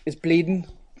is bleeding,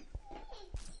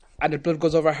 and the blood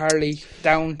goes over Harley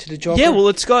down to the Joker. Yeah, well,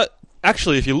 it's got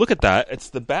actually, if you look at that, it's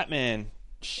the Batman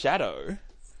shadow,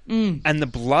 and the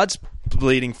blood's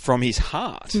bleeding from his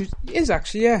heart. It is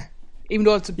actually, yeah. Even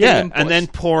though it's a bit And then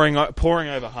pouring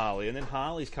over Harley, and then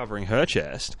Harley's covering her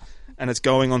chest, and it's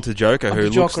going on to Joker, who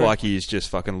looks like he's just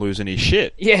fucking losing his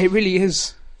shit. Yeah, it really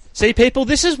is. See, people,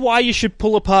 this is why you should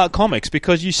pull apart comics,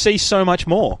 because you see so much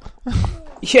more.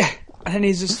 Yeah, and then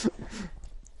he's just...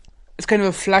 It's kind of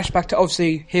a flashback to,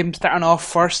 obviously, him starting off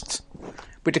first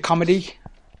with the comedy.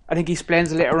 I think he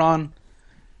explains it later on.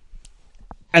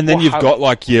 And then you've got,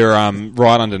 like, your...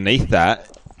 right underneath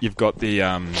that, you've got the,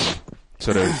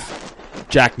 sort of...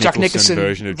 Jack Nicholson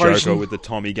version of Joker with the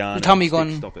Tommy gun. The Tommy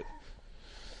gun. Stop it.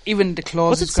 Even the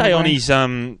claws. What's it say on his...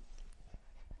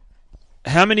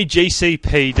 How many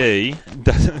GCPD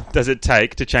does it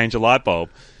take to change a light bulb?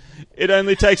 It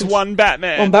only takes one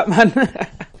Batman. One Batman.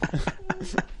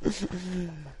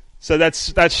 So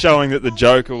that's showing that the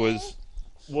Joker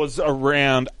was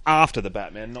around after the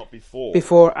Batman, not before.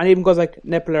 Before, and even goes like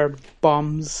Nippler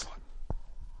bombs.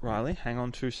 Riley, hang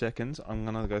on 2 seconds. I'm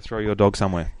gonna go throw your dog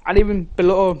somewhere. And even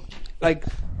below, like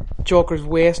Joker's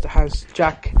waist, it has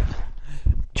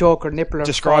Joker, Nippler.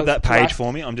 Describe that page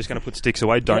for me. I'm just going to put sticks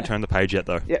away. Don't turn the page yet,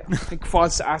 though. Yeah, like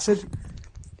falls to acid.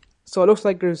 So it looks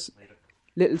like there's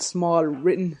little small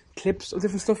written clips of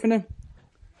different stuff in it.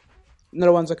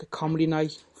 Another one's like a comedy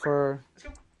night for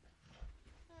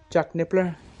Jack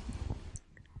Nippler.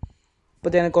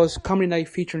 But then it goes comedy night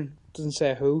featuring, doesn't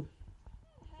say who.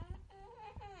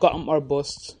 Got him or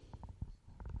bust.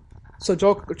 So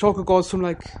Joker goes from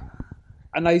like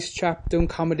a nice chap doing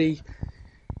comedy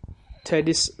to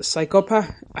this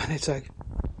psychopath, and it's like,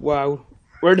 wow,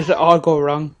 where did it all go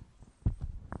wrong?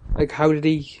 Like, how did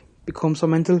he become so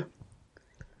mental?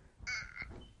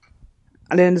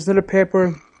 And then there's another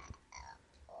paper,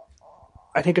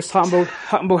 I think it's talking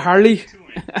about Harley.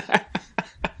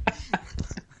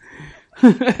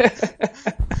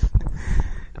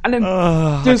 And then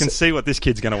I can see what this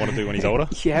kid's going to want to do when he's older.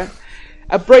 Yeah.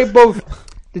 Right above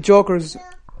the Joker's,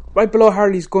 right below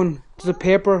Harley's gun, there's a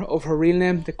paper of her real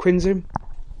name, the Quincy.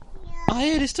 Oh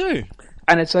yeah, it is too.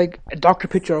 And it's like a doctor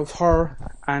picture of her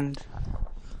and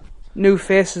new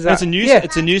faces. It's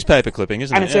a newspaper clipping,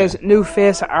 isn't it? And it says new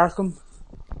face at Arkham,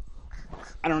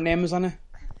 and her name is on it.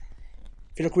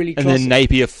 If you look really close. And then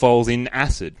Napier falls in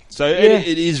acid. So it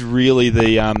is really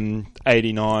the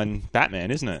 89 Batman,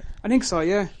 isn't it? I think so,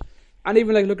 yeah. And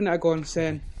even like looking at it going,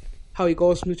 saying how he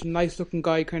goes from such a nice looking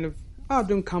guy, kind of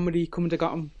doing comedy, coming to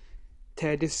got him,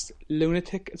 to this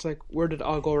lunatic. It's like, where did it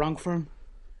all go wrong for him?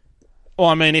 Well,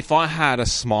 I mean, if I had a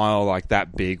smile like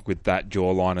that big with that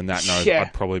jawline and that nose,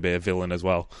 I'd probably be a villain as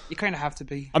well. You kind of have to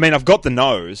be. I mean, I've got the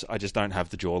nose, I just don't have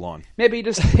the jawline. Maybe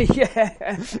just, you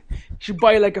should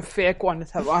buy like a fake one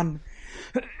to have on.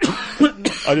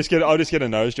 I'll just get a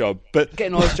nose job. But get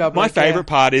a nose job. My favourite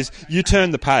part is you turn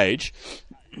the page,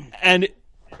 and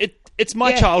it's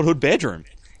my childhood bedroom.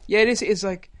 Yeah, it is. It's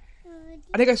like,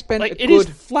 I think I spent it is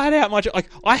flat out much. Like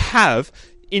I have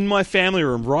in my family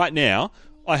room right now.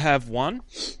 I have 1,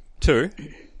 2,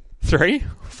 3,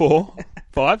 4,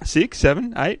 5, 6,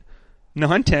 7, 8,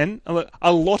 9, 10.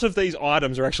 A lot of these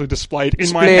items are actually displayed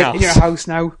in my house. In your house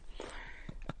now.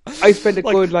 I spent a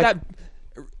good that,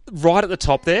 right at the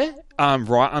top there,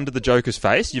 right under the Joker's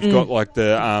face, you've got like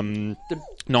the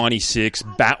 96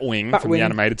 Batwing from the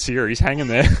animated series hanging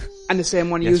there. And the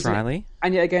same one used. Yes, Riley.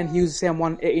 And yet again, he used the same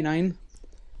one, 89.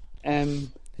 There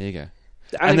you go.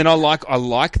 And then I like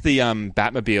the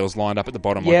Batmobiles lined up at the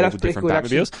bottom, like all the different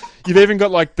Batmobiles. Actually. You've even got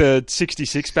like the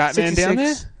 66 Batman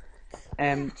 66,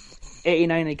 down there.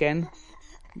 89 again.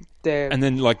 And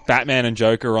then like Batman and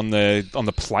Joker on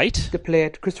the plate. The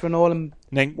plate, Christopher Nolan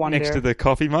next to the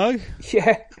coffee mug.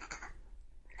 Yeah.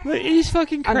 It is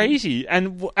fucking crazy.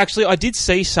 And actually, I did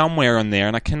see somewhere on there,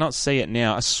 and I cannot see it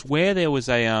now. I swear there was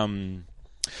a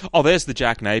there's the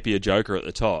Jack Napier Joker at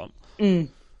the top.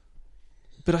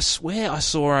 But I swear I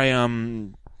saw a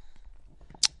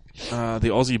the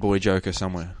Aussie boy Joker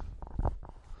somewhere.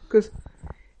 Because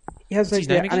he has like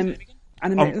the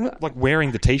I'm like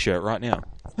wearing the T-shirt right now.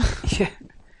 Yeah,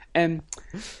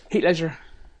 Heath Ledger.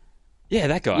 Yeah,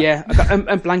 that guy. Yeah,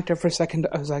 I blanked there for a second.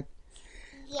 I was like,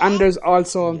 and there's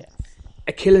also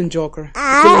a Killing Joker.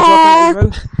 As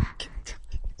well.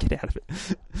 Get out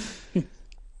of it.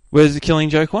 Where's the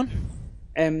Killing Joke one?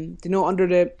 Do you know under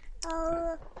the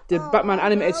Batman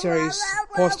animated series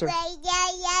poster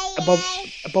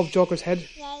above Joker's head?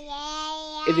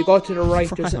 If you go to the right,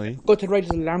 there's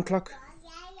an alarm clock.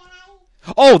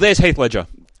 Oh, there's Heath Ledger.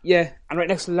 Yeah, and right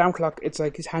next to the alarm clock, it's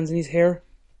like his hands in his hair.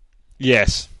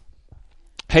 Yes.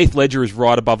 Heath Ledger is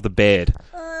right above the bed.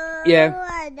 Yeah.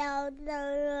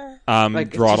 Like,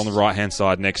 it's right on just- the right hand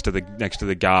side next to the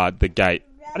the gate.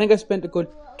 I think I spent a good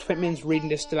 20 minutes reading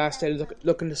this the last day,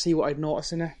 looking to see what I'd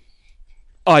noticed in it.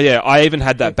 Oh yeah, I even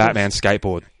had that Like, Batman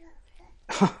skateboard.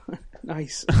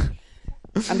 Nice.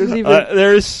 And there's even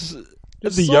There's the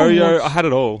so yo-yo. much. I had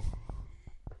it all.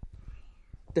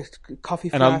 the coffee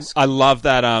And flask. I love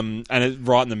that. And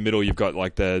right in the middle, you've got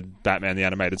like the Batman the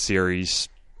Animated Series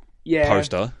Yeah,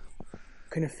 poster.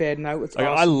 kind of fading out. It's Like,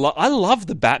 awesome. I love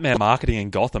the Batman marketing in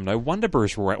Gotham. No wonder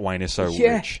Bruce Wayne is so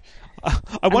Yeah. rich.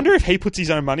 I wonder if he puts his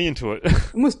own money into it.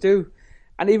 It must do.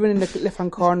 And even in the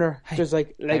left-hand corner, there's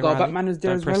like Lego Riley, Batman is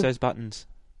there don't as press well. those buttons.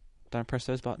 Don't press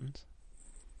those buttons.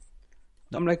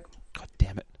 I'm like, God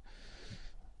damn it!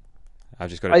 I've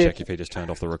just got to check if he just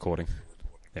turned off the recording.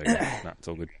 There we go. No, it's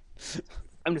all good.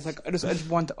 I'm just like, I just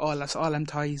want all them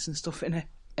toys and stuff in it,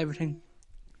 everything.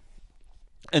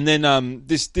 And then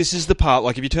this is the part,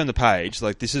 like if you turn the page,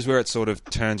 like this is where it sort of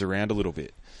turns around a little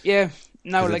bit. Yeah,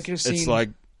 now 'Cause like you're seeing, it's like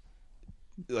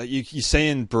you're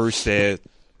seeing Bruce there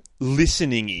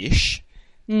listening-ish,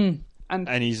 and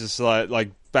he's just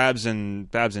like Babs and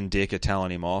Dick are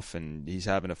telling him off, and he's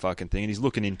having a fucking thing, and he's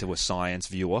looking into a science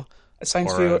viewer. a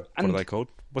science Or viewer. what And are they called?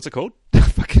 What's it called?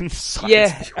 Fucking science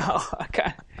yeah, viewer. oh, I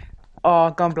can't. Oh,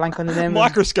 gone blank on the name.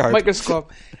 Microscope.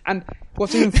 Microscope. And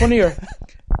what's even funnier,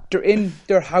 they're in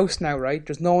their house now, right?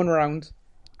 There's no one around,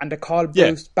 and they call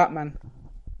Bruce Batman.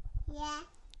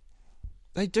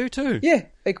 They do too. Yeah,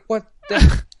 like what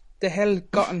the hell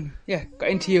got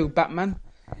into you, Batman?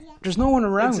 There's no one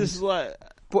around. It's just like,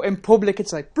 But in public,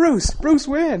 it's like Bruce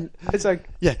Wayne. It's like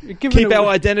yeah, you're giving keep it our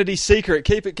away. identity secret.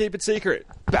 Keep it secret.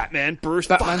 Batman, Bruce.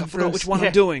 Batman, fuck, I forgot Bruce. which one Yeah,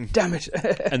 I'm doing. Damn it!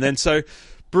 And then so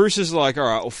Bruce is like, all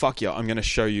right, well, fuck you. I'm going to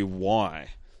show you why.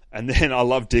 And then I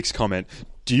love Dick's comment.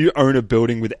 Do you own a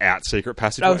building without secret That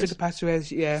was passageways? like the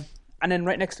passageways, yeah. And then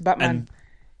right next to Batman, And-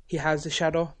 he has the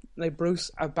shadow, like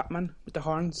Bruce, of Batman with the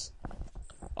horns.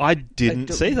 I Like, didn't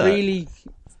they're see that. Really,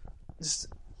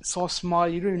 so small.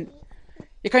 You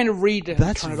kind of read it.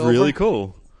 That's turn it really over.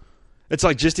 cool. It's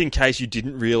like, just in case you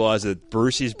didn't realize that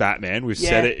Bruce is Batman, we've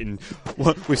said Yeah. it in.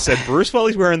 We've said Bruce while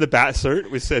he's wearing the bat suit.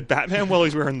 We've said Batman while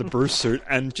he's wearing the Bruce suit,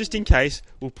 and just in case,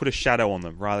 we'll put a shadow on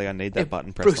them. Riley, I need that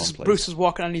button pressed on, please. Bruce is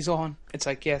walking on his own. It's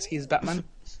like, yes, he's Batman.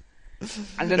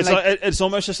 And then It's it's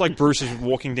almost just like Bruce is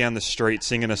walking down the street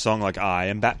singing a song like, I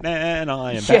am Batman,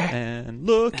 I am Yeah. Batman,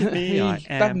 look at me, I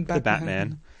am the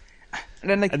Batman.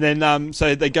 Batman. like And then,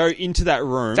 so they go into that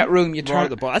room. That room, you right turn- at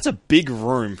the bottom. That's a big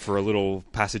room for a little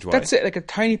passageway. that's it, like a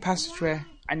tiny passageway,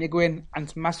 and you go in, and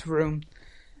it's a massive room,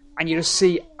 and you just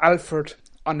see Alfred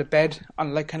on the bed,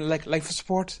 on like kind of like life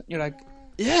support. You're like,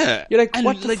 Yeah. You're like, and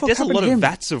what the fuck there's a happened lot to of him?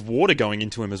 vats of water going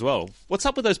into him as well. What's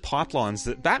up with those pipelines?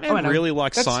 That Batman Oh, I know. really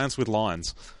likes That's- science with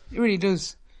lines. it really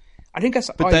does. I think that's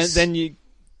But ice. then you,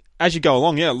 as you go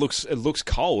along, it looks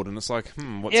cold, and it's like,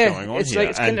 what's going on it's here? like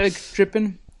it's kind of like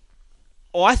dripping.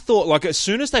 I thought, like, as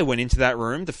soon as they went into that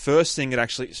room, the first thing that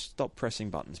actually... Stop pressing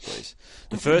buttons, please.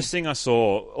 The first thing I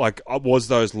saw, like, was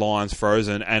those lines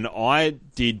frozen, and I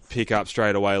did pick up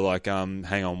straight away, like,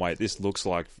 hang on, wait, this looks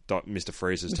like Mr.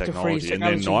 Freeze's Mr. technology. Freeze And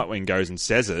then technology. Nightwing goes and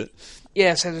says it,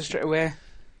 Yeah, it says it straight away. and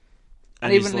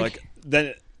And he's even, like...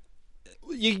 Then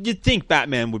you'd think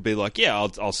Batman would be like, yeah,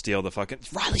 I'll steal the fucking...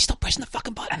 Riley, stop pressing the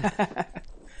fucking button!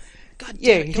 God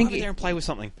Yeah, damn it, you go think over there and play with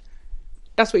something.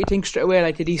 That's what you think straight away.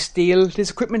 Like, did he steal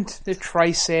this equipment to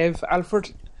try save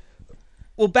Alfred?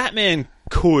 Well, Batman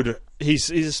could... He's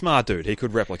a smart dude. He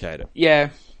could replicate it. Yeah,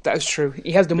 that is true.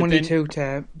 He has the money then- too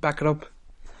to back it up.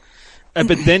 But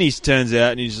then he turns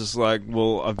out and he's just like,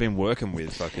 well, I've been working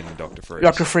with fucking Dr. Freeze.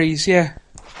 Dr. Freeze, yeah.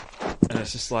 And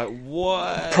it's just like,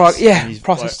 what? Yeah, And he's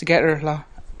process like, together.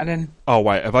 And then... oh,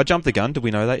 wait, have I jumped the gun? Did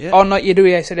we know that yet? Oh, no, you do,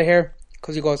 yeah, I said it here.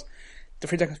 Because he goes,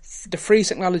 the Freeze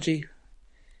technology,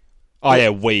 Oh, yeah,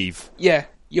 weave. yeah,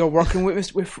 you're working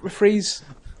with Freeze.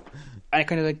 And I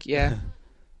kind of like, yeah.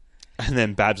 And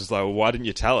then Babs is like, well, why didn't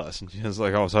you tell us? And she was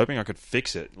like, I was hoping I could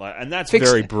fix it. Like, and that's Fix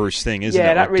very it. Bruce thing, isn't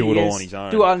Yeah, it? that Like, really do it is. all on his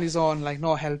own. Do it on his own, like,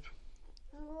 no help.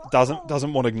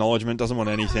 Doesn't want acknowledgement, doesn't want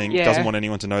anything, Yeah. doesn't want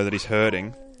anyone to know that he's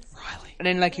hurting. Riley. And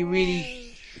then, like, he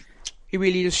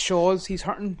really just shows he's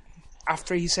hurting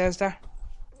after he says that.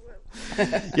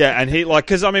 Yeah, and he, like,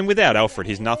 because, I mean, without Alfred,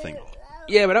 he's nothing.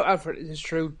 Yeah, without Alfred, it is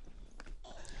true.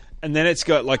 And then it's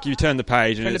got, like, you turn the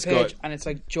page and Turn the it's page, got and it's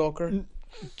like Joker.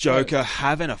 Joker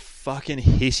having a fucking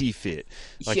hissy fit.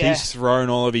 Like, Yeah. he's thrown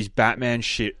all of his Batman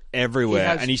shit everywhere, He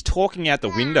has. and he's talking out the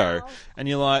window, and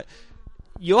you're like,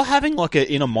 you're having, like, an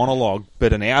inner monologue,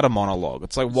 but an outer monologue.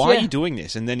 It's like, why Yeah. are you doing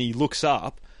this? And then he looks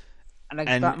up, And like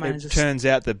and Batman it is just turns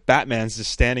out that Batman's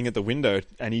just standing at the window,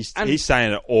 and he's And-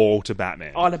 saying it all to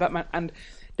Batman. all the Batman. And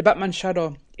the Batman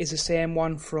shadow is the same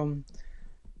one from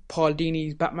Paul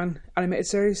Dini's Batman animated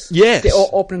series. Yes. The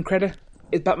opening credit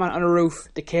is Batman on a roof.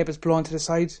 The cape is blown to the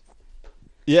sides.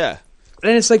 Yeah. And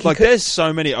then it's like there's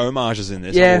so many homages in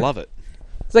this. Yeah. I love it.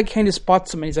 it's like he kind of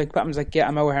spots him and he's like, Batman's like, yeah,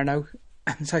 I'm over here now.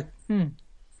 And it's like,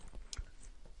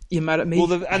 you mad at me?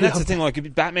 Well, and that's the thing.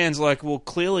 Like, Batman's like, well,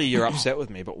 clearly you're upset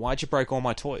with me, but why'd you break all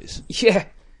my toys? Yeah,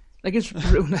 like it's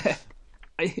ruined.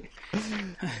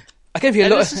 I give you a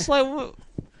And lot. it's just like,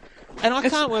 and I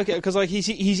can't work out because like he's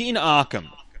in Arkham.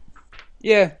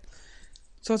 Yeah,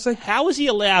 so it's like, How is he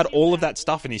allowed all of that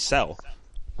stuff in his cell?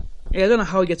 yeah, I don't know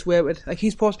how he gets away with it. Like,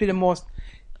 he's supposed to be the most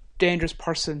dangerous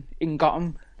person in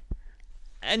Gotham.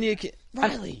 And you can,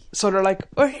 Riley, So they're like,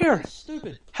 oh, here,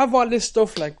 stupid. have all this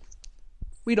stuff. Like,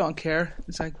 we don't care.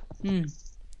 It's like,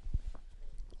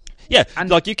 Yeah, and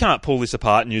like you can't pull this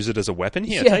apart and use it as a weapon.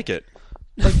 Here, Yeah. take it.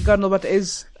 like, you gotta know what it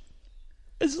is.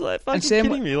 It's like fucking same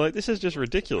kidding me. Like, this is just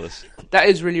ridiculous. That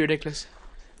is really ridiculous.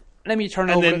 Let me turn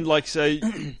And over. then, like, so,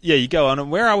 yeah, you go on. And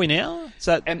where are we now? Is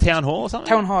that Town Hall or something?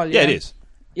 Town Hall, Yeah, yeah. it is.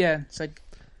 Yeah, it's like,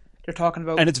 they're talking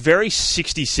about, And it's very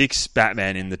 66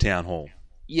 Batman in the Town Hall.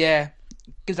 yeah,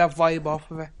 gives that vibe off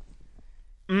of it.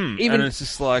 Even And it's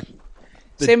just like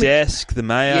the Same- desk, the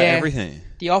mayor, Yeah. everything.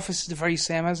 the office is the very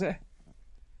same as it.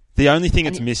 The only thing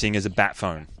it's missing is a bat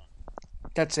phone.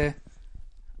 That's it.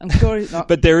 I'm sure he's not.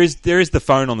 But there is the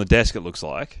phone on the desk, it looks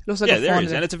like. Looks like yeah, a there phone is.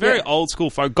 there. And it's a very Yeah. old school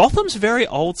phone. Gotham's very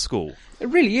old school. It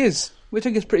really is. We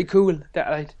think it's pretty cool,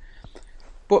 that like,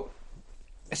 but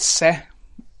it's set.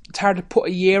 It's hard to put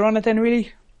a year on it then,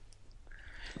 really.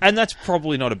 And that's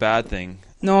probably not a bad thing.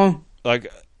 No.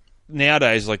 Like,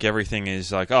 nowadays, like, everything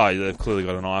is like, oh, they've clearly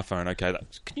got an iPhone. Okay,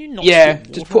 can you not Yeah,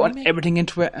 spill just water on putting me? everything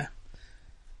into it.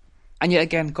 And yet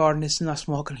again, Gordon is not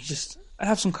smoking. He's just, I'll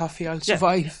have some coffee, I'll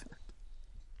survive.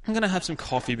 I'm going to have some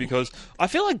coffee because I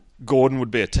feel like Gordon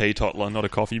would be a teetotaler, not a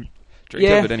coffee drinker,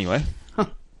 Yeah. but anyway.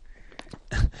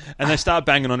 And they start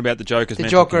banging on about the Joker's The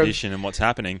mental Joker- condition and what's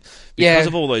happening. Yeah. Because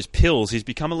of all those pills, he's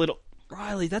become a little...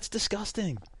 Riley, that's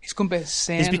disgusting. He's going to be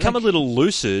insane. He's become a little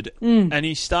lucid, and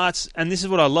he starts... And this is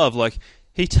what I love, like,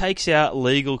 he takes out a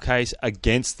legal case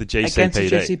against the GCPD. against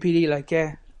the JCPD, like,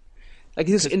 yeah. Like,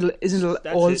 he's just isn't an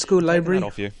That's old it. school Taking library. that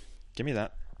off you. Give me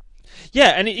that. Yeah,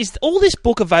 and is all this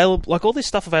book available, like all this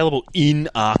stuff available in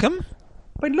Arkham?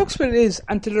 But it looks what it is,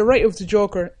 and to the right of the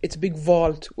Joker, it's a big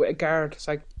vault with a guard. It's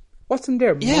like, what's in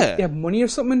there? Yeah. You have money or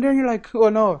something in there? And you're like, oh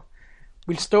no,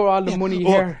 we'll store all the money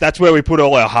Or here. that's where we put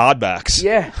all our hardbacks.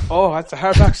 Yeah. Oh, that's the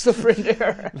hardback stuff in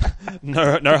there.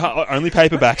 No, only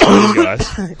paperbacks, please,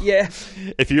 guys. Yeah.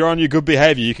 If you're on your good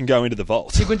behaviour, you can go into the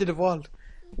vault. You go into the vault.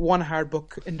 One hard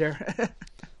book in there.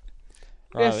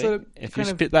 Riley, so if you kind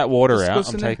of spit that water out, I'm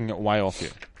discussing it. taking it way off you.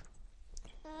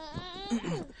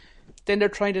 Then they're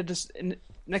trying to in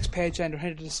next page, and they're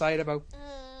trying to decide about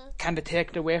can they take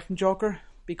it away from Joker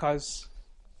because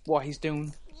what he's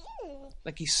doing,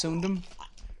 like he's sued him.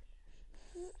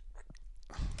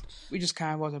 We just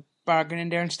kind of was a bargain in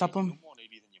there and stop him.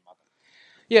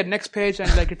 Yeah, next page,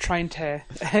 and like you're trying to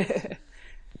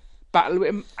battle with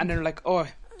him, and they're like, oh,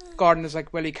 Gordon is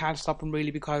like, well, he can't stop him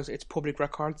really because it's public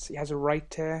records. He has a right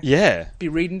to Yeah. be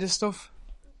reading this stuff.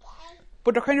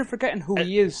 But they're kind of forgetting who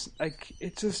he is. Like,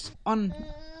 it's just on...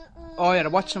 Oh, yeah, they're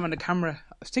watching him on the camera.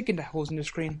 I was thinking that was on the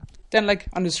screen. Then, like,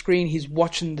 on the screen, he's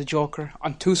watching the Joker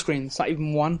on two screens, not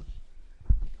even one.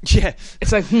 Yeah.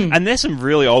 It's like, And there's some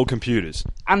really old computers.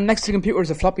 And next to the computer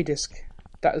is a floppy disk.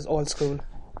 That is old school.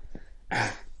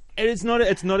 And it's not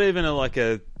even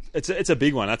it's a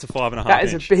big one. That's a 5.5 That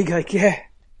is inch. a big, like, yeah.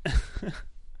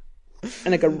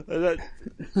 And like a...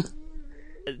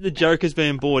 The Joker's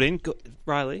being brought in.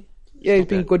 Riley, Yeah, he's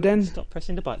been good then. stop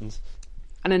pressing the buttons.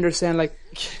 And then they're saying, like,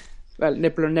 well,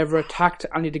 Nibbler never attacked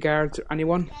any of the guards or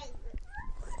anyone.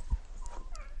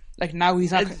 Like, now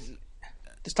he's not...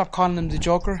 They stop calling him the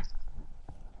Joker.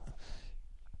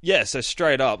 Yeah, so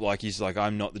straight up, like, he's like,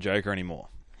 I'm not the Joker anymore.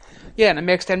 Yeah, and it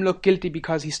makes them look guilty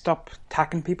because he stopped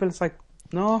attacking people. It's like,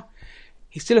 no,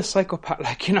 he's still a psychopath,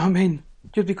 like, you know what I mean?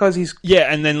 Just because he's...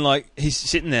 Yeah, and then, like, he's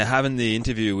sitting there having the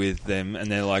interview with them,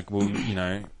 and they're like, well, you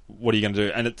know, what are you going to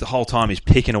do? And the whole time he's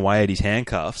picking away at his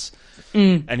handcuffs.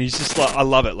 And he's just like, I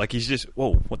love it. Like, he's just,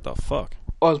 whoa, what the fuck?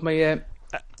 Oh, it's my...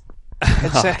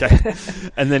 headset. Okay.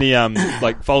 And then he,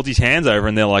 like, folds his hands over,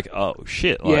 and they're like, oh,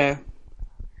 shit. Like, Yeah.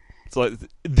 It's like,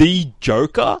 the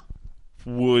Joker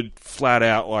would flat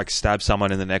out, like, stab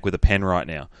someone in the neck with a pen right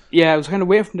now. Yeah, I was kind of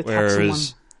waiting for him to attack someone.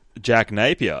 Whereas Jack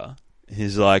Napier,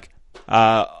 he's like,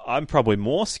 I'm probably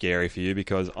more scary for you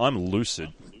because I'm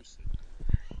lucid.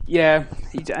 Yeah,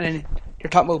 and then you're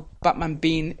talking about Batman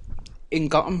being in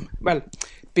Gotham. Well,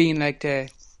 being like the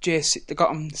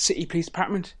Gotham City Police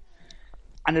Department.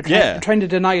 And they're Yeah. trying to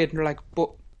deny it, and they're like,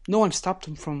 but no one stopped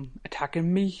him from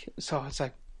attacking me. So it's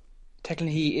like,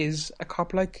 technically he is a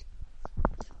cop, like.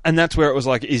 And that's where it was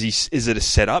like, is it a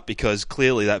setup? Because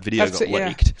clearly that video That's got it, yeah.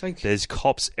 leaked. It's like- There's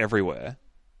cops everywhere.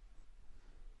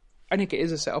 I think it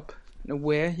is a setup. In a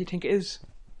way, you think it is.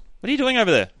 What are you doing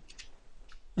over there?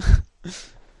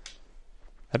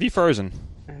 Have you frozen?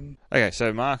 Okay,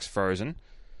 so Mark's frozen.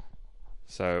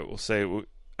 So we'll see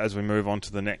as we move on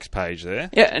to the next page there.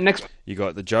 Yeah, and next... You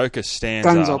got the Joker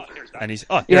stands up. And he's...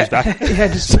 Oh, Yeah, he's back. yeah,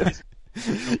 just...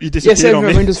 You Yeah, disappeared same on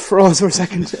here, me. mine just froze for a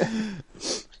second.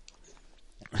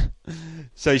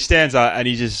 So he stands up and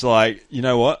he's just like, you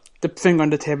know what? The finger on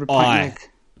the table, pointing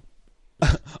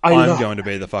like... I'm going to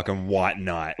be the fucking White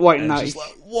Knight. White And Knight. It's just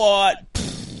like, what?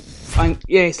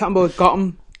 Yeah, he's talking about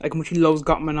Gotham, like how much he loves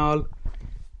Gotham and all.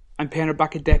 I'm paying her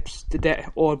back the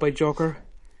debt owed by Joker.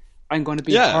 I'm going to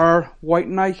be her White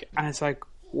Knight, and it's like,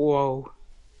 whoa.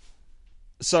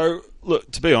 So,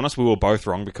 look, to be honest, we were both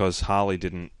wrong because Harley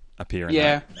didn't appear in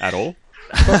that at all.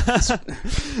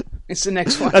 It's the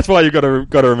next one. That's why you've got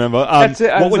to remember. That's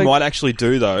it. What we might actually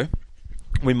do, though,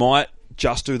 we might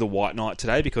just do the White Knight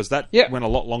today because that went a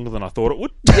lot longer than I thought it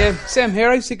would. Yeah, same here.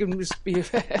 I was thinking it would just be...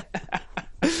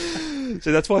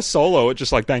 So that's why solo, it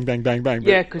just like bang, bang, bang, bang. But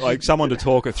Yeah, 'cause like someone to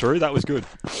talk it through, that was good.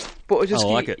 But it just I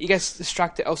like it. he gets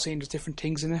distracted out seeing there's different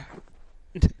things in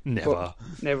it. Never.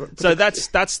 Never. So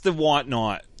that's the White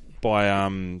Knight by I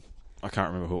can't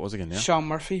remember who it was again now. Sean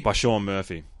Murphy. By Sean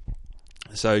Murphy.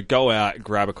 So go out,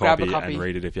 grab a copy and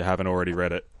read it if you haven't already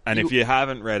read it. And if you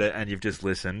haven't read it and you've just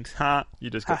listened, you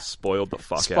just got spoiled the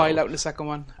fuck out. Spoil out in the second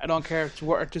one. I don't care. It's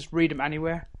worth it. Just read them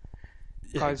anywhere.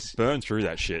 Yeah, burn through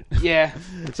that shit. Yeah.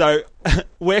 So,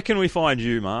 where can we find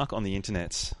you, Mark, on the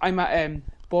internets? I'm at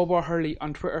Bobo Hurley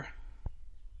on Twitter.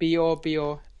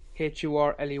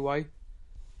 BOBOHURLEY.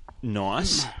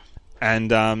 Nice.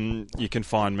 And you can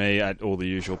find me at all the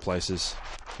usual places.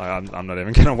 I'm not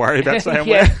even going to worry about saying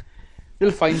where.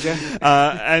 They'll find you.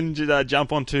 And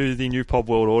jump onto the new Pop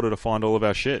World Order to find all of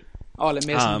our shit. All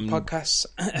amazing podcasts.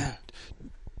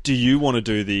 Do you want to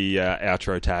do the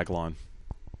outro tagline?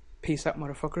 Peace out,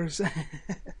 motherfuckers.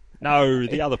 No,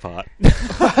 the other part.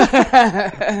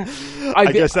 I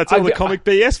guess that's all the comic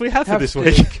BS we have for this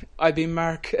week. I've been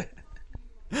Mark.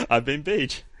 I've been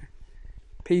Beach.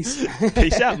 Peace.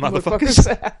 Peace out, motherfuckers.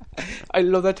 I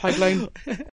love that tagline.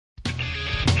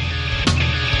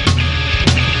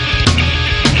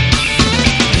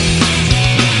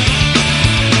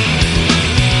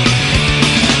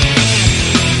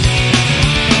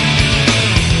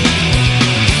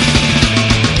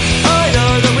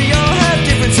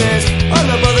 I'm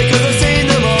not bothered cause I've seen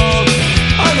them all.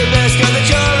 I'm the best guy that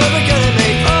you're ever gonna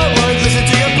meet. I won't listen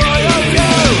to your point of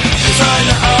view. 'Cause I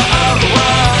know,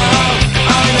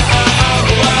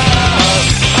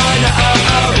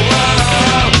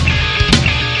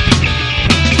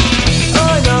 I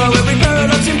know every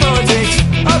paradox in politics.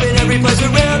 I'm in every place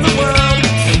around the world.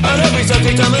 On every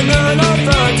subject I'm a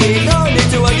non-authority. No need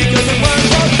to argue cause it won't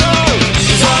go through.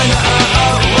 'Cause I know,